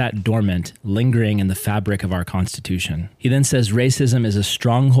 it has sat dormant, lingering in the fabric of our Constitution." He then says racism is a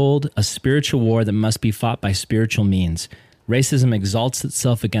stronghold, a spiritual war that must be fought by spiritual means. Racism exalts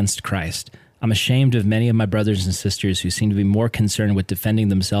itself against Christ. I'm ashamed of many of my brothers and sisters who seem to be more concerned with defending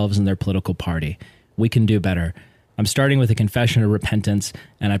themselves and their political party. We can do better. I'm starting with a confession of repentance,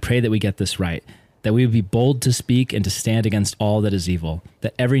 and I pray that we get this right, that we would be bold to speak and to stand against all that is evil,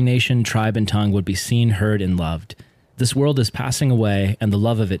 that every nation, tribe, and tongue would be seen, heard, and loved. This world is passing away, and the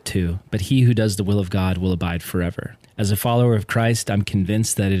love of it too, but he who does the will of God will abide forever. As a follower of Christ, I'm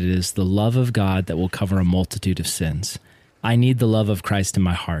convinced that it is the love of God that will cover a multitude of sins. I need the love of Christ in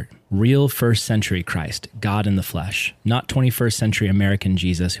my heart. Real first century Christ, God in the flesh, not 21st century American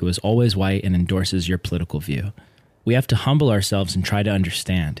Jesus who is always white and endorses your political view. We have to humble ourselves and try to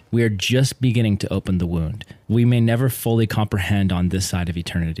understand. We are just beginning to open the wound. We may never fully comprehend on this side of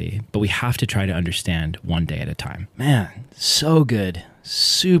eternity, but we have to try to understand one day at a time. Man, so good.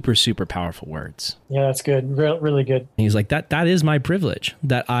 Super, super powerful words. Yeah, that's good. Really good. And he's like, that is my privilege,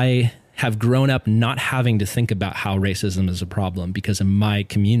 that I have grown up not having to think about how racism is a problem because in my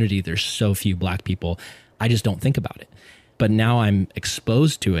community, there's so few black people. I just don't think about it. But now I'm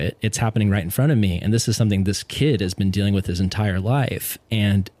exposed to it. It's happening right in front of me. And this is something this kid has been dealing with his entire life.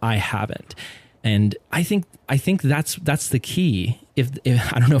 And I haven't. And I think that's the key. If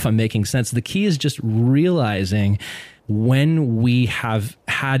I don't know if I'm making sense. The key is just realizing when we have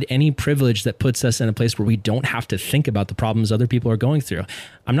had any privilege that puts us in a place where we don't have to think about the problems other people are going through.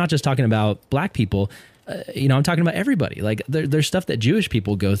 I'm not just talking about black people. I'm talking about everybody. Like there's stuff that Jewish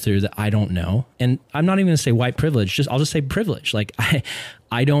people go through that I don't know. And I'm not even going to say white privilege, I'll just say privilege. Like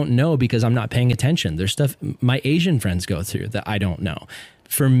I don't know because I'm not paying attention. There's stuff my Asian friends go through that I don't know.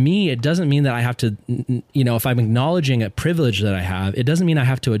 For me, it doesn't mean that I have to, if I'm acknowledging a privilege that I have, it doesn't mean I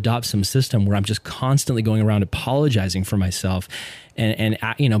have to adopt some system where I'm just constantly going around apologizing for myself and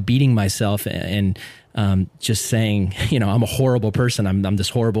beating myself and just saying, I'm a horrible person. I'm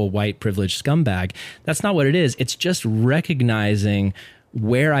this horrible white privileged scumbag. That's not what it is. It's just recognizing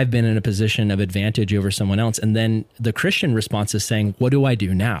where I've been in a position of advantage over someone else. And then the Christian response is saying, what do I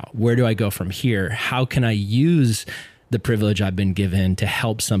do now? Where do I go from here? How can I use the privilege I've been given to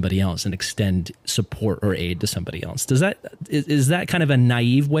help somebody else and extend support or aid to somebody else? Is that kind of a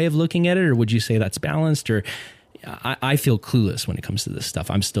naive way of looking at it? Or would you say that's balanced? Or I feel clueless when it comes to this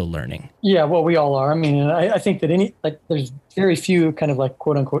stuff. I'm still learning. Yeah, well, we all are. I mean, I think that there's very few kind of like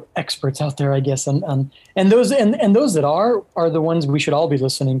quote unquote experts out there, I guess. And those that are the ones we should all be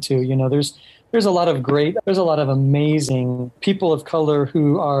listening to. There's a lot of amazing people of color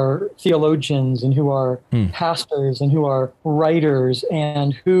who are theologians and who are pastors and who are writers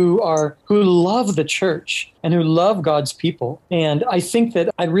and who love the church and who love God's people. And I think that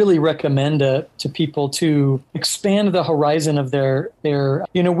I really recommend to people to expand the horizon of their,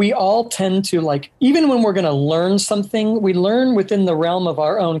 we all tend to even when we're going to learn something, we learn within the realm of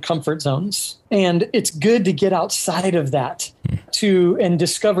our own comfort zones. And it's good to get outside of that and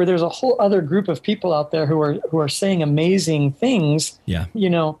discover there's a whole other group of people out there who are saying amazing things. Yeah.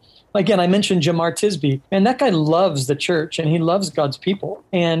 Again, I mentioned Jamar Tisby, and that guy loves the church and he loves God's people,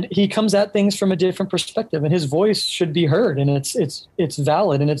 and he comes at things from a different perspective, and his voice should be heard, and it's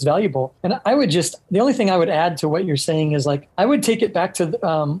valid and it's valuable. And the only thing I would add to what you're saying is I would take it back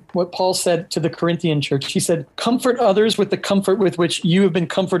to what Paul said to the Corinthian church. He said, "Comfort others with the comfort with which you have been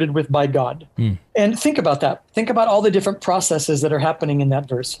comforted with by God." And think about that. Think about all the different processes that are happening in that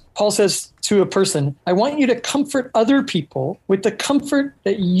verse. Paul says to a person, "I want you to comfort other people with the comfort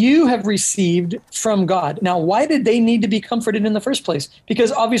that you have received from God." Now, why did they need to be comforted in the first place?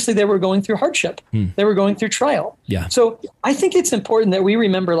 Because obviously they were going through hardship. They were going through trial. Yeah. So I think it's important that we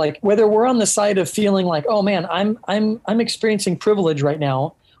remember, whether we're on the side of feeling like, oh man, I'm experiencing privilege right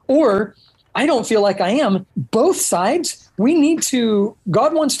now, or I don't feel like I am. Both sides,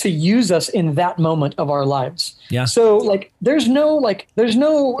 God wants to use us in that moment of our lives. Yeah. So there's no,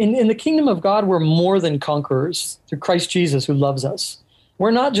 in the kingdom of God, we're more than conquerors through Christ Jesus who loves us.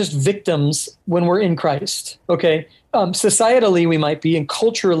 We're not just victims when we're in Christ. Okay. Societally we might be, and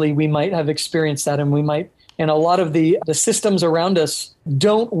culturally we might have experienced that, and a lot of the systems around us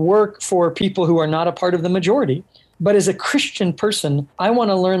don't work for people who are not a part of the majority. But as a Christian person, I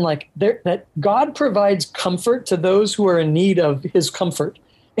want to learn that God provides comfort to those who are in need of his comfort.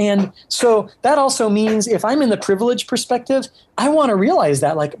 And so that also means if I'm in the privileged perspective, I want to realize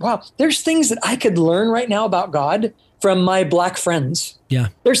that wow, there's things that I could learn right now about God from my Black friends. Yeah.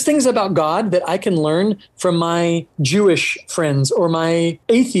 There's things about God that I can learn from my Jewish friends or my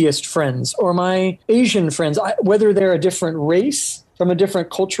atheist friends or my Asian friends, whether they're a different race, from a different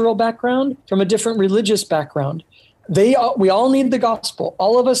cultural background, from a different religious background. We all need the gospel.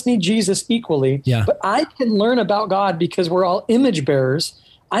 All of us need Jesus equally. Yeah. But I can learn about God because we're all image bearers.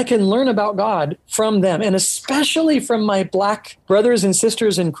 I can learn about God from them, and especially from my Black brothers and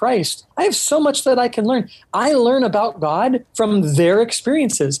sisters in Christ. I have so much that I can learn. I learn about God from their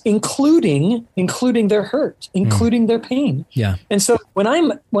experiences, including their hurt, including their pain. Yeah. And so when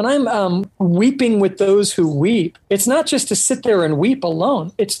I'm weeping with those who weep, it's not just to sit there and weep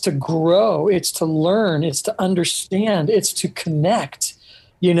alone. It's to grow. It's to learn. It's to understand. It's to connect.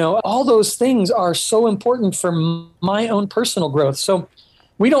 All those things are so important for my own personal growth. So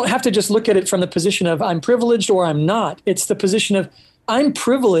we don't have to just look at it from the position of I'm privileged or I'm not. It's the position of I'm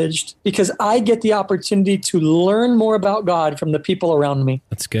privileged because I get the opportunity to learn more about God from the people around me.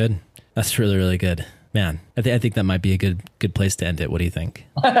 That's good. That's really, really good. Man, I think that might be a good place to end it. What do you think?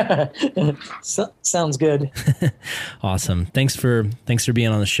 Sounds good. Awesome. Thanks for being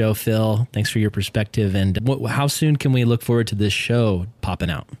on the show, Phil. Thanks for your perspective. And how soon can we look forward to this show popping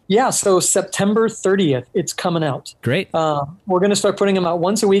out? Yeah, so September 30th, it's coming out. Great. We're going to start putting them out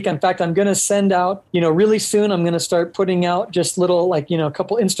once a week. In fact, I'm going to send out, really soon, I'm going to start putting out just little, a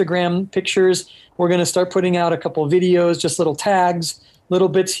couple Instagram pictures. We're going to start putting out a couple videos, just little tags, little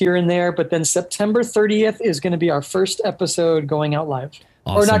bits here and there. But then September 30th is going to be our first episode going out live.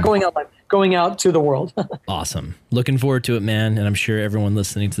 Awesome. Or not going out live, going out to the world. Awesome. Looking forward to it, man. And I'm sure everyone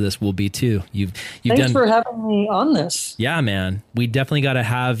listening to this will be too. You've Thanks for having me on this. Yeah, man. We definitely got to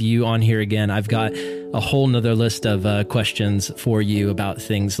have you on here again. I've got a whole nother list of questions for you about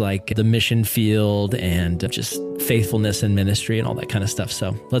things like the mission field and just faithfulness in ministry and all that kind of stuff.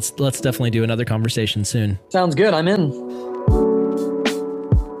 So let's definitely do another conversation soon. Sounds good. I'm in.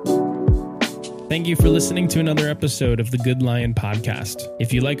 Thank you for listening to another episode of the Good Lion Podcast.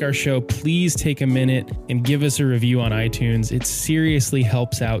 If you like our show, please take a minute and give us a review on iTunes. It seriously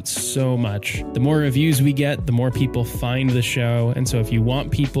helps out so much. The more reviews we get, the more people find the show. And so if you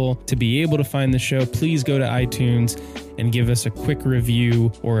want people to be able to find the show, please go to iTunes and give us a quick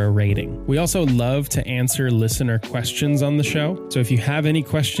review or a rating. We also love to answer listener questions on the show. So if you have any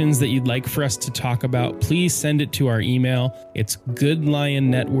questions that you'd like for us to talk about, please send it to our email. It's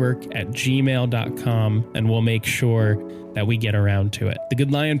goodlionnetwork@gmail.com, and we'll make sure that we get around to it. The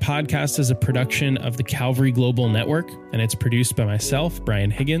Good Lion Podcast is a production of the Calvary Global Network, and it's produced by myself,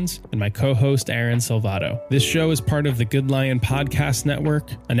 Brian Higgins, and my co-host, Aaron Salvato. This show is part of the Good Lion Podcast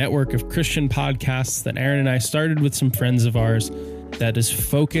Network, a network of Christian podcasts that Aaron and I started with some friends of ours that is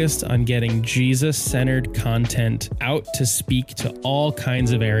focused on getting Jesus-centered content out to speak to all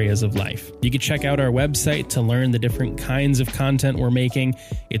kinds of areas of life. You can check out our website to learn the different kinds of content we're making.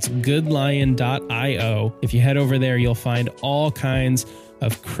 It's goodlion.io. If you head over there, you'll find all kinds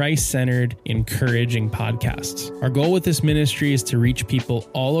of Christ-centered, encouraging podcasts. Our goal with this ministry is to reach people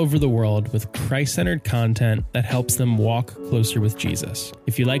all over the world with Christ-centered content that helps them walk closer with Jesus.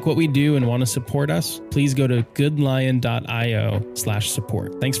 If you like what we do and want to support us, please go to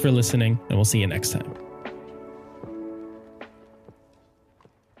goodlion.io/support. Thanks for listening, and we'll see you next time.